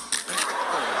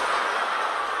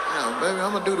 Now, baby,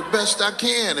 I'm gonna do the best I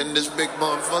can in this big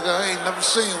motherfucker. I ain't never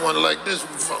seen one like this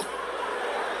before.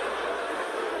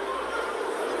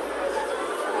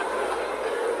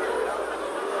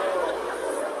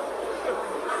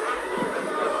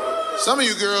 Some of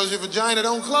you girls, your vagina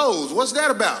don't close. What's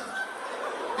that about?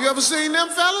 You ever seen them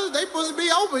fellas? They pussy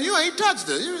be open. You ain't touched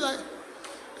it. You be like,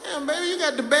 damn, baby, you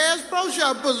got the Bass Pro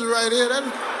Shop pussy right here.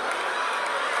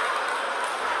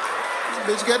 This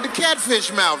bitch got the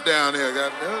catfish mouth down here,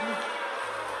 goddamn.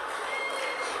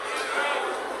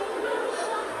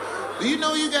 Do you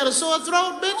know you got a sore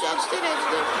throat, bitch? I still that.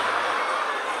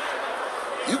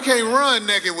 You can't run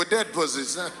naked with that pussy.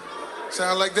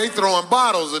 Sound like they throwing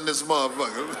bottles in this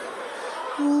motherfucker.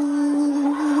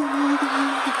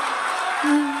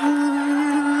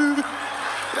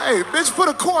 Hey, bitch, put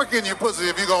a cork in your pussy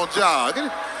if you gonna jog.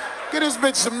 Get this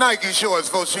bitch some Nike shorts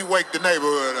before she wake the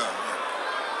neighborhood up.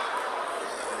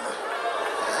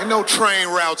 Ain't no train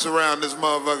routes around this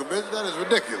motherfucker, bitch. That is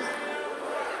ridiculous.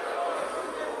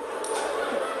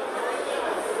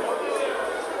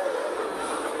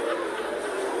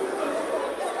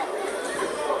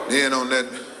 Then on that,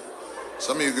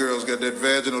 some of you girls got that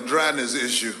vaginal dryness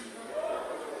issue.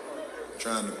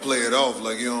 Trying to play it off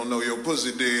like you don't know your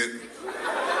pussy dead.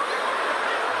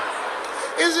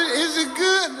 Is it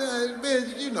good?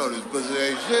 Bitch, you know this pussy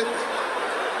ain't shit.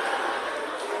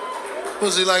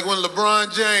 Pussy like when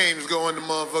LeBron James go in the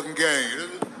motherfucking game.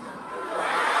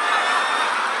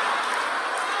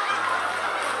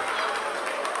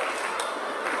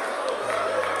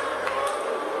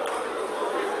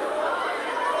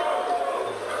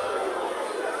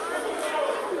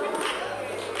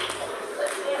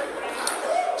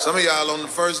 Some of y'all on the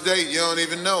first date, you don't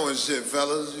even know and shit,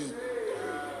 fellas. You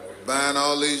buying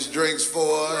all these drinks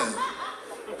for her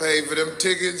and pay for them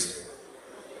tickets.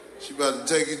 She about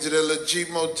to take you to that little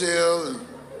cheap motel and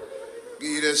give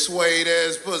you that suede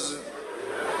ass pussy.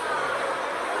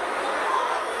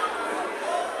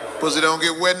 Pussy don't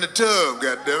get wet in the tub,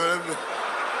 goddammit.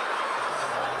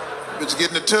 Bitch get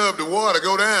in the tub, the water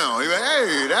go down. You're like,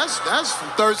 hey, that's some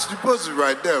thirsty pussy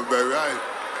right there, baby. Right?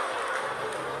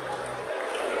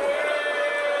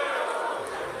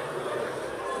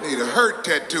 Need a hurt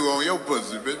tattoo on your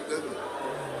pussy, bitch.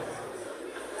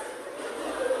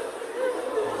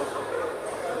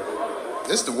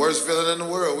 It's the worst feeling in the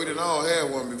world. We done all had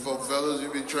one before, fellas.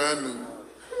 You be trying to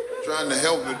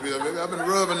help it. Baby, I've been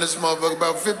rubbing this motherfucker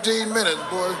about 15 minutes,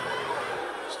 boy.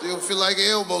 Still feel like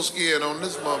elbow skin on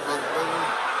this motherfucker, baby.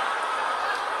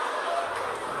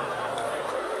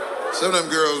 Some of them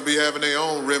girls be having their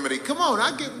own remedy. Come on, I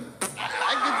get them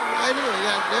right here.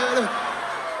 Yeah.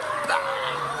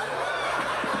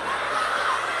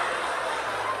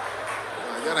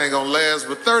 That ain't gonna last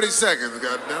but 30 seconds,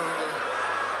 goddammit.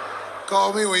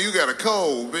 Call me when you got a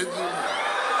cold, bitch.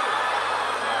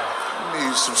 You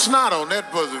need some snot on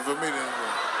that pussy for me to...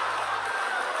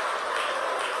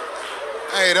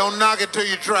 Hey, don't knock it till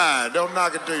you try. Don't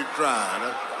knock it till you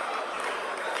try.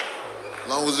 As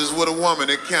long as it's with a woman,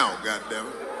 it count,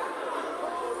 goddammit.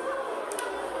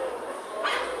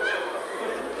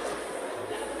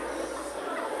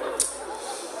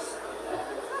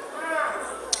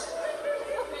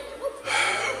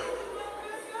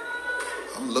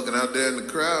 looking out there in the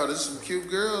crowd. There's some cute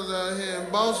girls out here in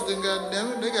Boston,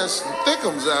 goddammit. They got some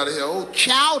thickums out here, old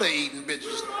chowder eating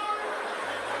bitches.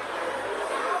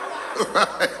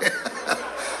 Right?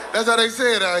 That's how they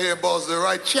say it out here in Boston,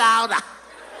 right? Chowder.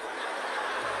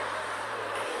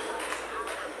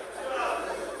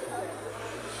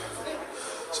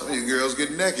 Some of you girls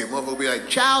get naked. Motherfucker be like,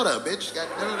 chowder, bitch.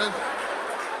 Goddammit.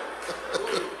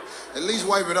 At least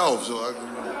wipe it off so I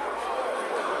can...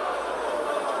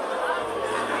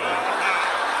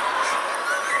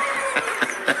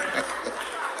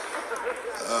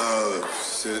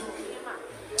 Shit.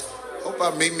 Hope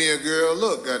I meet me a girl.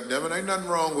 Look, goddammit, ain't nothing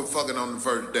wrong with fucking on the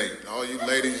first date. All you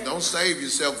ladies, don't save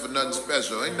yourself for nothing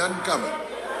special. Ain't nothing coming.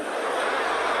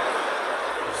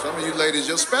 Some of you ladies,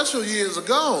 your special years are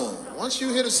gone. Once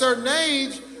you hit a certain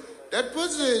age, that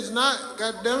pussy is not,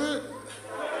 goddammit.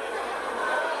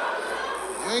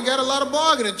 You ain't got a lot of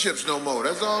bargaining chips no more.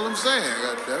 That's all I'm saying,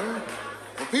 goddammit.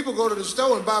 When people go to the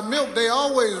store and buy milk, they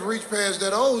always reach past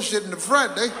that old shit in the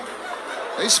front.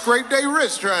 They scrape their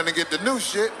wrists trying to get the new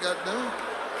shit, goddamn.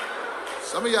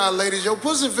 Some of y'all ladies, your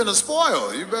pussy finna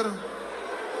spoil. You better.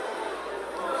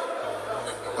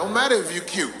 Don't matter if you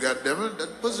cute, goddammit.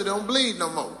 That pussy don't bleed no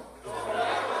more.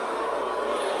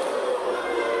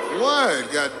 What,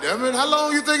 goddammit? How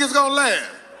long you think it's gonna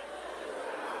last?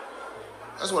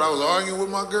 That's what I was arguing with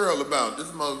my girl about. This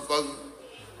motherfucker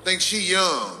thinks she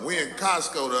young. We in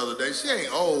Costco the other day. She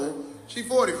ain't old. She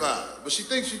 45, but she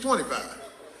thinks she 25.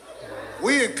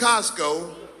 We in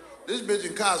Costco, this bitch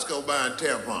in Costco buying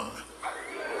tampons.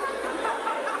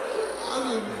 I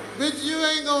mean, bitch, you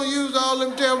ain't gonna use all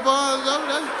them tampons.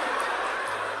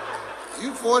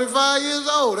 You 45 years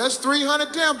old, that's 300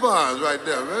 tampons right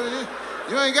there, man.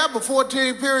 You ain't got but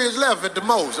 14 periods left at the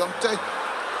most, I'm telling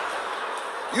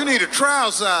you. You need a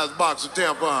trial-size box of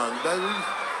tampons, baby.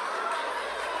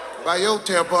 Buy your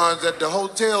tampons at the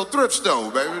hotel thrift store,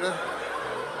 baby.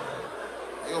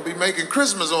 You're gonna be making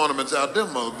Christmas ornaments out them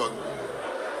motherfuckers.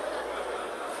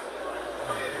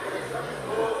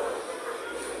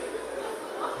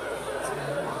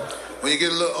 When you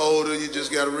get a little older, you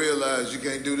just gotta realize you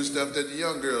can't do the stuff that the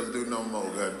young girls do no more,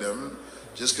 goddammit.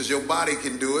 Just because your body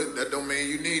can do it, that don't mean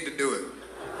you need to do it.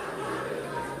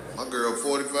 My girl,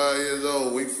 45 years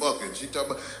old, we fucking. She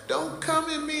talking about, don't come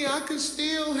at me, I can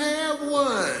still have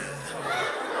one.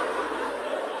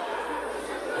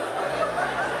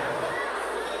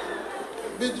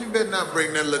 Bitch, you better not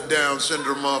bring that little Down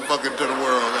syndrome motherfucker to the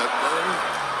world, goddammit.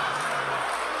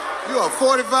 You are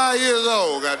 45 years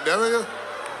old, goddammit.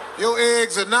 Your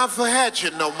eggs are not for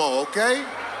hatching no more, okay?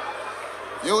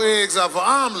 Your eggs are for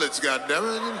omelets,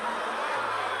 goddammit.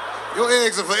 Your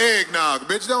eggs are for eggnog,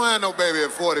 bitch. Don't have no baby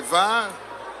at 45.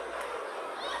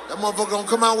 That motherfucker gonna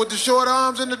come out with the short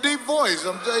arms and the deep voice,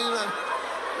 I'm telling you that.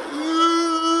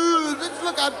 Bitch,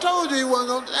 look, I told you he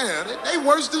wasn't gonna, damn, they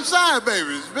worse than side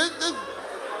babies, bitch.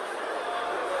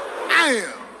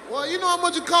 Damn. Well, you know how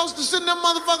much it costs to send them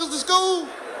motherfuckers to school?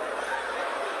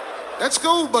 That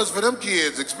school bus for them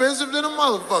kids expensive than a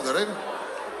motherfucker.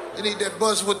 They need that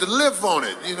bus with the lift on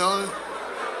it, you know?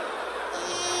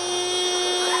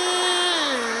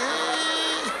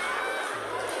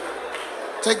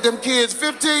 Take them kids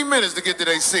 15 minutes to get to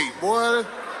their seat, boy.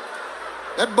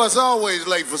 That bus always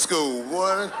late for school,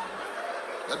 boy.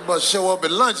 That bus show up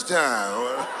at lunchtime,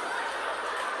 boy.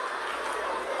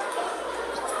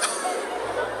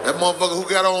 That motherfucker who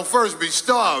got on first be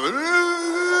starving.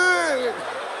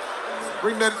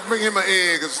 Bring him an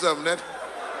egg or something. That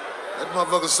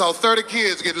motherfucker saw 30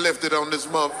 kids get lifted on this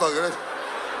motherfucker.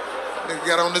 That nigga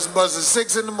got on this bus at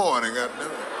 6 in the morning, goddamn.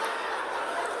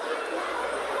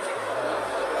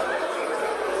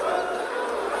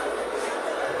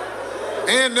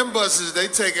 And them buses, they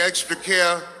take extra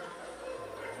care.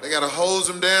 They gotta hose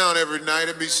them down every night.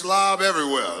 It be slob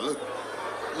everywhere. Look,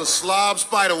 little slob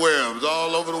spider webs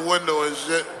all over the window and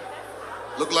shit.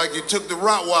 Look like you took the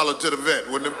Rottweiler to the vet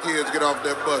when them kids get off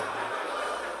that bus.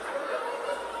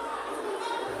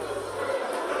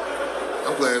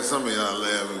 I'm glad some of y'all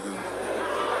laughing.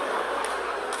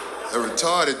 A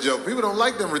retarded joke. People don't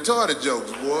like them retarded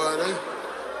jokes, boy.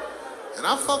 And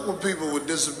I fuck with people with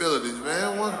disabilities,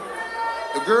 man.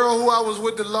 The girl who I was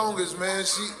with the longest, man,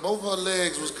 both her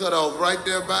legs was cut off right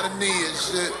there by the knee and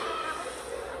shit.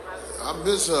 I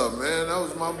miss her, man. That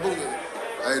was my boo.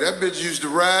 Hey, that bitch used to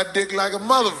ride dick like a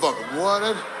motherfucker, boy.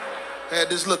 That had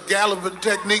this little galloping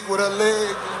technique with her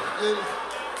legs.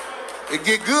 It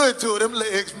get good to her. Them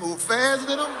legs move faster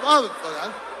than a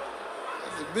motherfucker. I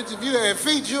said, bitch, if you had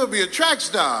feet, you'd be a track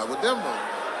star with them on.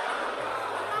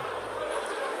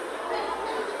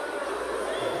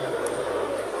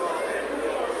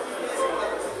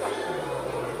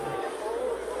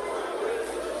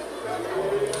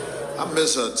 I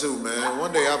miss her too, man.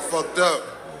 One day I fucked up.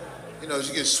 You know,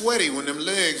 she gets sweaty when them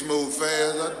legs move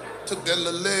fast. I took that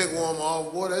little leg warmer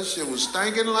off. Boy, that shit was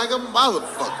stinking like a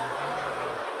motherfucker.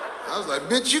 I was like,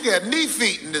 bitch, you got knee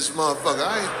feet in this motherfucker.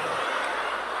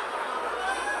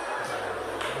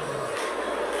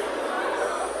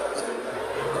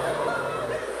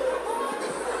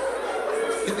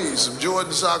 You need some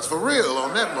Jordan socks for real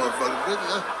on that motherfucker,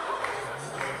 bitch.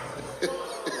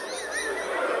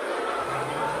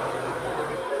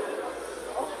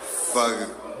 Fuck it.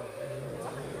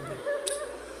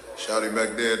 Shouty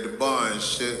back there at the bar and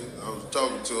shit. I was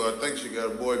talking to her. I think she got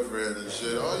a boyfriend and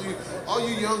shit. All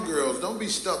you young girls, don't be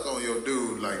stuck on your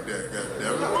dude like that,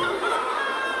 goddammit.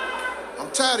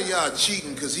 I'm tired of y'all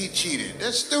cheating because he cheated.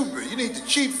 That's stupid. You need to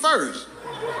cheat first.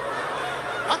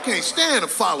 I can't stand to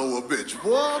follow a bitch,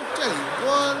 boy. I'm telling you,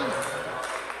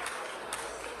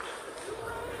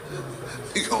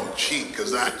 boy. You gonna cheat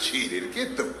because I cheated.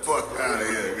 Get the fuck out of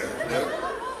here, goddammit.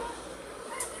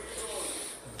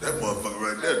 That motherfucker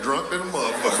right there, drunk than a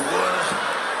motherfucker,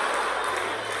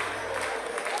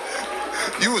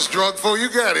 boy. You was drunk before you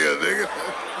got here, nigga.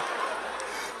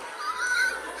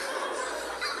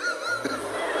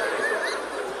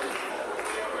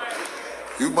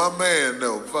 You my man,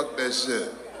 though. Fuck that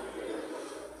shit.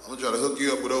 I'm gonna try to hook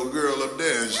you up with old girl up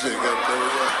there and shit,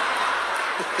 goddammit.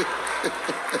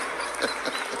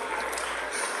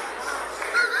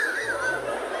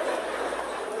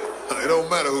 It don't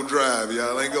matter who drive,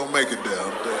 y'all ain't gonna make it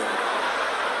down there.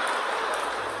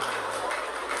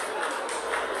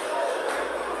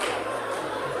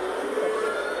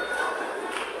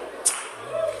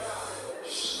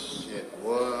 Shit,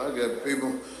 boy, I got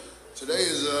people. Today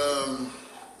is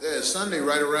Sunday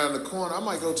right around the corner. I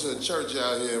might go to a church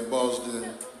out here in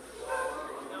Boston.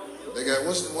 They got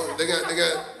they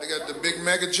got the big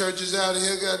mega churches out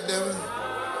here, goddammit.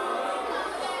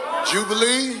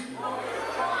 Jubilee.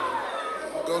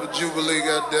 Go to Jubilee,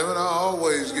 goddammit. I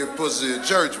always get pussy at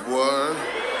church, boy.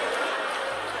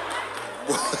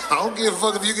 I don't give a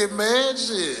fuck if you get mad,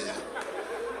 shit.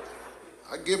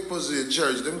 I get pussy at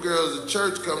church. Them girls at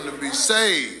church come to be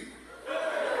saved.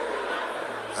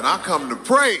 And I come to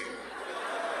pray.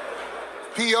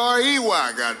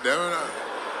 P-R-E-Y, goddammit.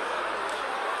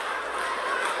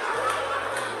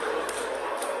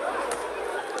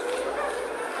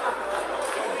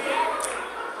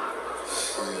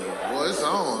 It's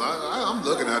on. I'm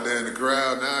looking out there in the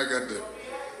crowd now. I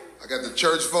got the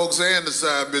church folks and the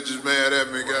side bitches mad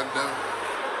at me, goddamn.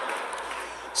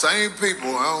 Same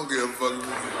people. I don't give a fuck.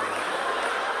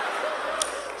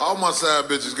 All my side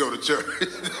bitches go to church.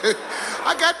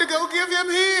 I got to go give him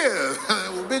his.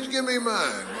 Well, bitch, give me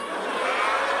mine.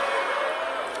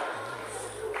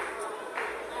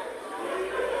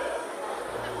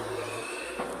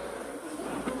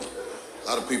 A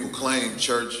lot of people claim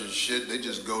church and shit, they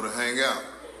just go to hang out.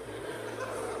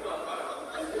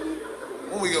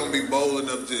 When we gonna be bold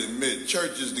enough to admit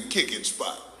church is the kicking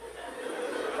spot?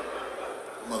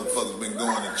 Motherfuckers been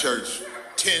going to church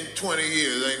 10, 20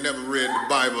 years, ain't never read the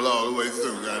Bible all the way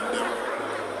through, goddammit.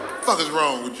 What the fuck is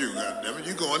wrong with you, goddammit?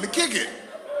 You going to kick it.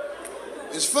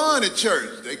 It's fun at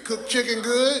church. They cook chicken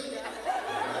good.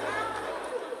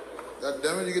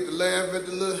 Goddammit, you get to laugh at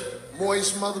the little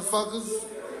moist motherfuckers.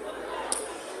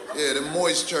 Yeah, them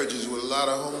moist churches with a lot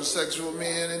of homosexual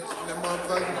men and them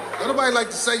motherfuckers. Don't nobody like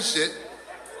to say shit.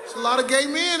 There's a lot of gay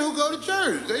men who go to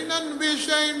church. There ain't nothing to be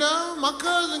ashamed of. My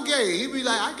cousin gay. He be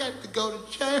like, I got to go to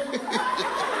church.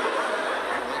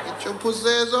 Get your pussy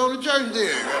ass on the church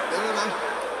then.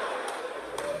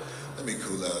 Let me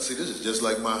cool out. See, this is just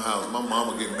like my house. My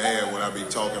mama get mad when I be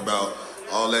talking about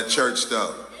all that church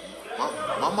stuff.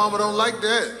 My mama don't like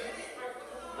that.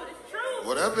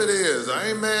 Whatever it is, I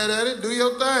ain't mad at it. Do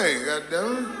your thing,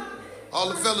 goddammit. All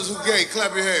the fellas who gay,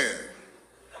 clap your hand.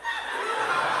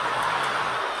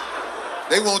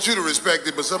 They want you to respect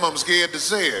it, but some of them scared to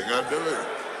say it, goddammit.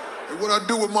 And what I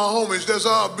do with my homies, that's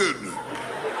our business.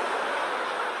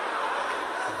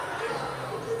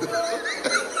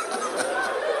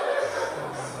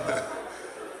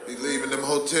 Be leaving them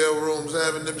hotel rooms,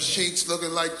 having them sheets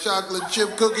looking like chocolate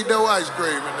chip cookie dough ice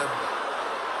cream and them.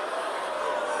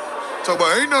 Talk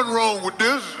about, ain't nothing wrong with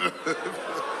this.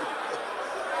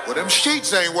 Well, them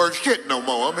sheets ain't worth shit no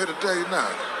more. I'm here to tell you now.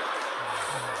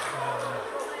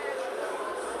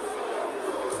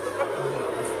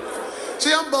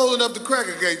 See, I'm bold enough to crack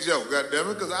a gay joke,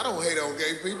 goddammit, because I don't hate on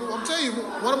gay people. I'm telling you,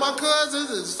 one of my cousins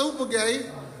is super gay,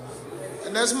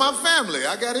 and that's my family.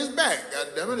 I got his back,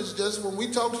 goddammit. It's just when we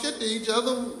talk shit to each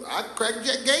other, I crack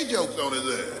gay jokes on his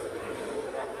ass.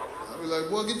 I be like,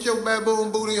 boy, get your baboon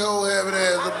booty hole having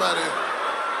ass up out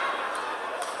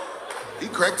He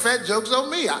cracked fat jokes on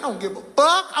me. I don't give a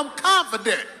fuck. I'm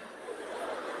confident.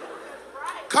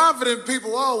 Confident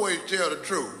people always tell the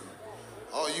truth.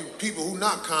 All you people who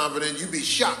not confident, you be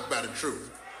shocked by the truth.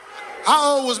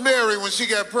 How old was Mary when she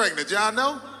got pregnant? Y'all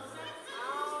know?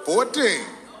 14.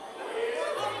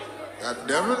 God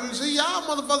damn it. See, y'all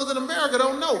motherfuckers in America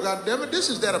don't know. God damn it. This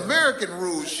is that American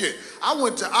rule shit. I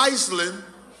went to Iceland.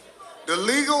 The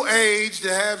legal age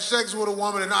to have sex with a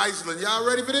woman in Iceland, y'all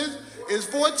ready for this? Is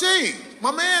 14.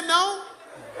 My man know.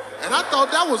 And I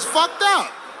thought that was fucked up.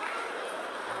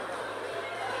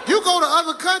 You go to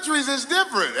other countries, it's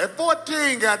different. At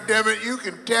 14, goddammit, you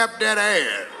can tap that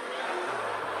ass.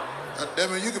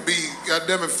 Goddammit, you could be,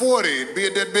 goddammit, 40 and be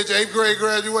at that bitch 8th grade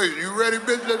graduation. You ready,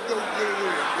 bitch? Let's go get it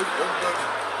in.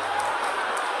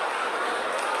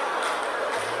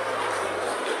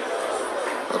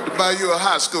 I have to buy you a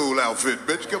high school outfit,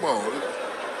 bitch. Come on.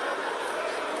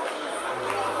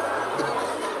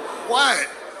 Quiet.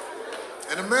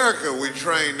 In America, we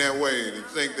train that way to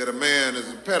think that a man is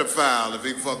a pedophile if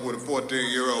he fuck with a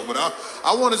 14-year-old. But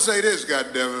I want to say this,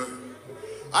 goddammit.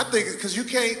 I think, because you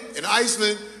can't, in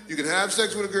Iceland, you can have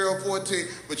sex with a girl 14,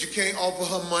 but you can't offer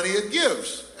her money or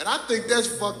gifts. And I think that's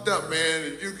fucked up, man,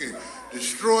 that you can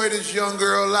destroy this young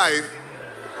girl life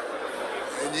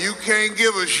and you can't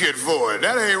give a shit for it.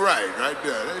 That ain't right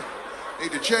there. They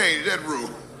need to change that rule.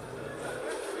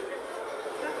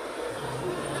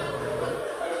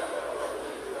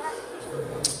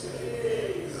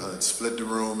 Split the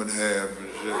room in half and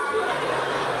shit.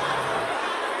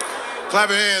 Clap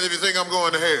your hands if you think I'm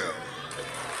going to hell.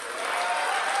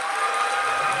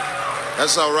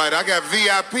 That's all right. I got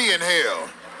VIP in hell.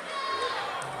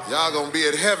 Y'all gonna be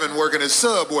at heaven working at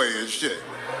Subway and shit.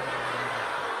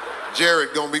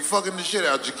 Jared gonna be fucking the shit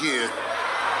out your kid.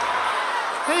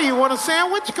 Hey, you want a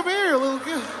sandwich? Come here, little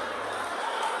girl.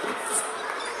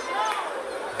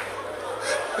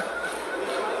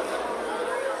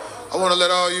 I want to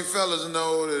let all you fellas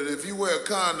know that if you wear a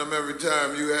condom every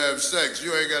time you have sex,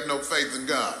 you ain't got no faith in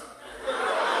God.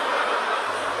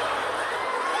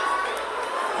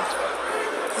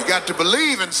 You got to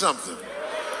believe in something.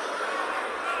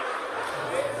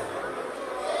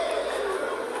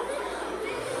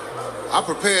 I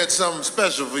prepared something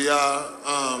special for y'all.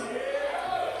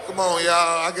 Come on,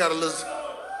 y'all.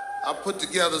 I put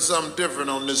together something different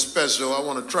on this special. I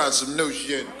want to try some new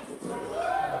shit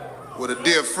with a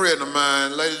dear friend of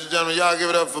mine. Ladies and gentlemen, y'all give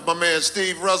it up for my man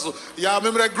Steve Russell. Y'all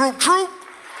remember that group Troop?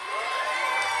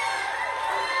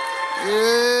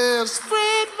 Yeah,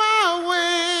 spread my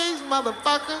wings,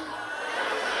 motherfucker.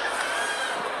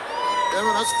 Damn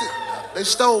it, they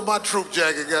stole my Troop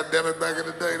jacket, goddammit, back in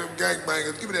the day, them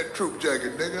gangbangers. Give me that Troop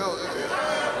jacket, nigga. Oh,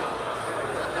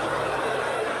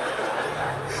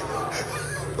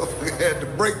 yeah. I had to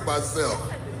break myself.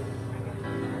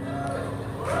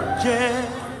 Yeah.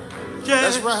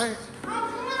 That's right.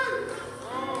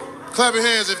 Clap your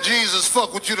hands if Jesus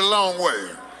fuck with you the long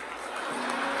way.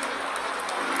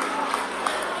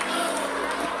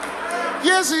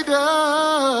 Yes, he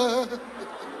does.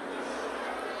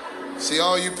 See,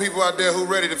 all you people out there who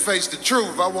ready to face the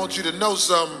truth, I want you to know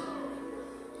something.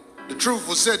 The truth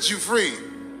will set you free.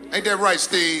 Ain't that right,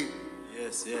 Steve?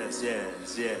 Yes, yes,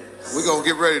 yes, yes. We're gonna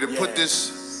get ready to put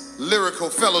this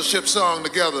lyrical fellowship song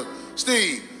together.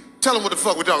 Steve, tell them what the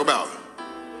fuck we talking about.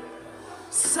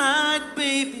 Side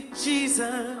baby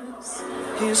Jesus,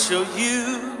 he'll show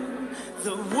you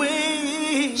the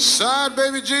way. Side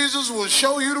baby Jesus will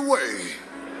show you the way.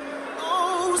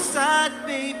 Oh, side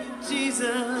baby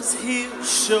Jesus, he'll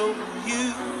show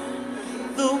you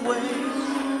the way.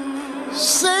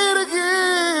 Say it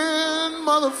again,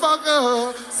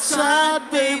 motherfucker. Side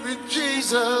baby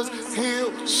Jesus,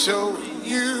 he'll show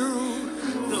you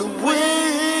the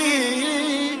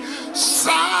way.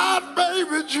 Side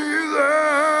baby Jesus.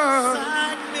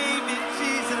 Side baby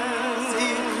Jesus,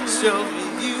 he'll show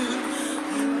you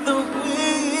the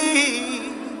way.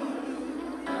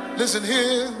 Listen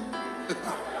here.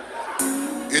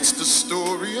 It's the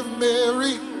story of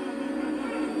Mary,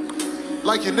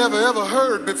 like you never ever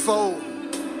heard before.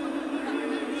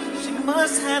 She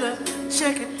must have a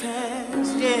checkered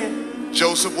past, yeah.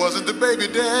 Joseph wasn't the baby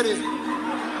daddy,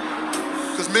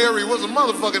 cause Mary was a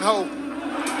motherfucking hoe.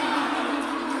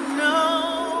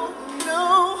 No,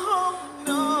 no,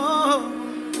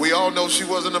 no. We all know she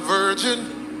wasn't a virgin.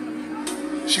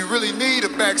 She really need a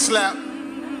back slap.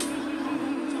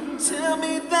 Tell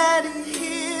me that he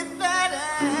hit that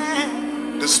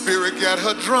ass. The spirit got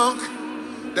her drunk.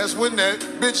 That's when that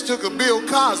bitch took a Bill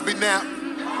Cosby nap.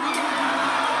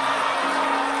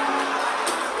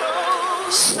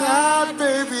 Side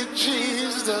baby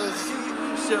Jesus,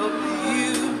 show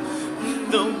you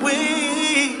the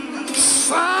way.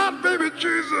 Side baby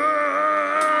Jesus.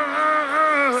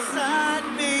 Side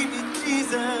baby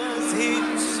Jesus,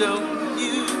 he'll show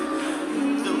you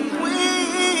the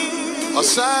way. A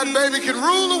side baby can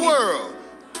rule the world.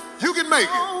 You can make it.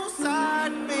 Oh,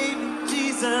 side baby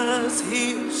Jesus,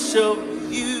 he'll show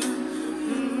you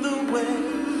the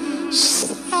way.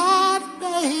 Side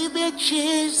baby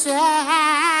Jesus.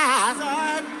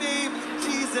 Side baby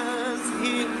Jesus,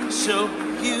 he'll show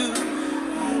you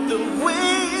the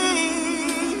way.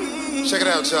 Check it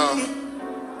out, y'all.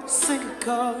 Sing a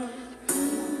chord.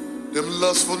 Them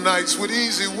lustful nights with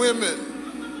easy women,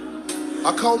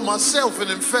 I call myself an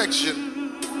infection.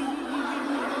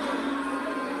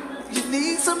 You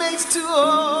need some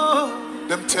H2O.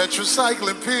 Them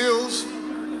tetracycline pills,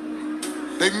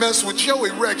 they mess with your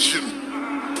erection.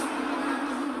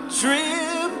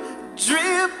 Drip,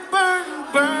 drip, burn,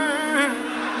 burn.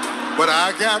 But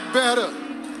I got better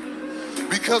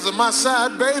because of my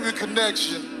side baby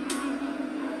connection.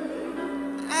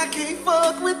 I can't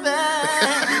fuck with that.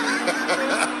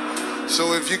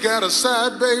 So if you got a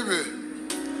side baby,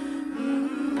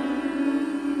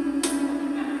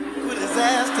 Put his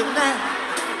ass tonight.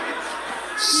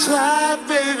 side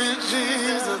baby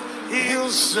Jesus,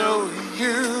 he'll show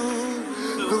you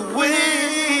the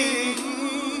way.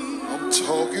 I'm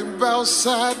talking about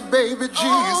side baby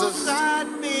Oh, Jesus. side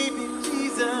baby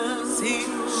Jesus,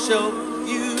 he'll show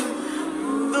you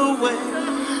the way.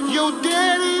 Your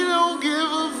daddy don't give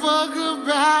a fuck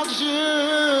about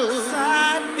you.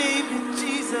 Side baby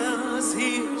Jesus,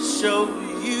 he'll show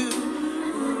you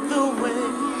the way.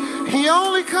 He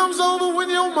only comes over when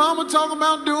your mama talking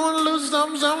about doing a little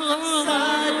something, something, something.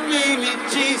 Side baby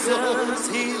Jesus,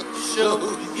 he'll show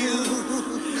you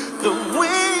the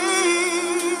way.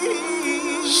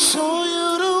 Show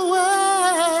you the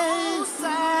way.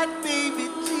 Side baby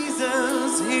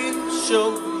Jesus, he'll show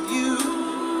you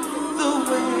the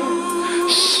way.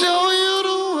 Show you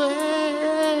the way.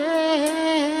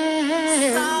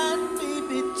 Side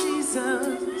baby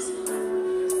Jesus,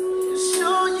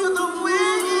 show you the way.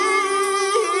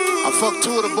 I fucked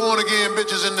two of the born again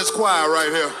bitches in this choir right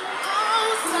here. Oh,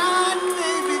 side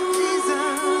baby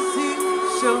Jesus,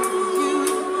 he'll show you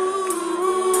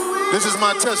the way. This is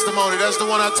my testimony. That's the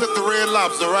one I took the Red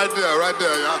Lobster right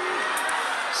there, y'all.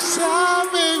 Side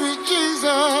baby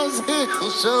Jesus,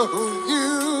 he'll show you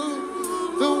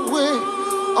the way.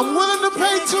 I'm willing to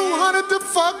pay $200 to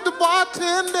fuck the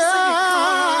bartender.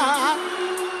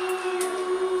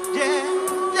 Yeah,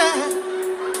 yeah,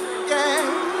 yeah.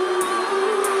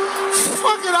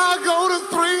 Fuck it, I'll go to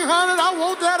 $300. I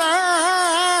want that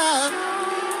ass.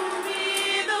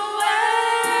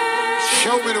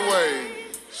 Show me the way.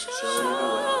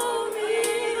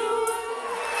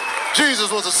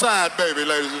 Jesus was a side baby,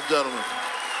 ladies and gentlemen.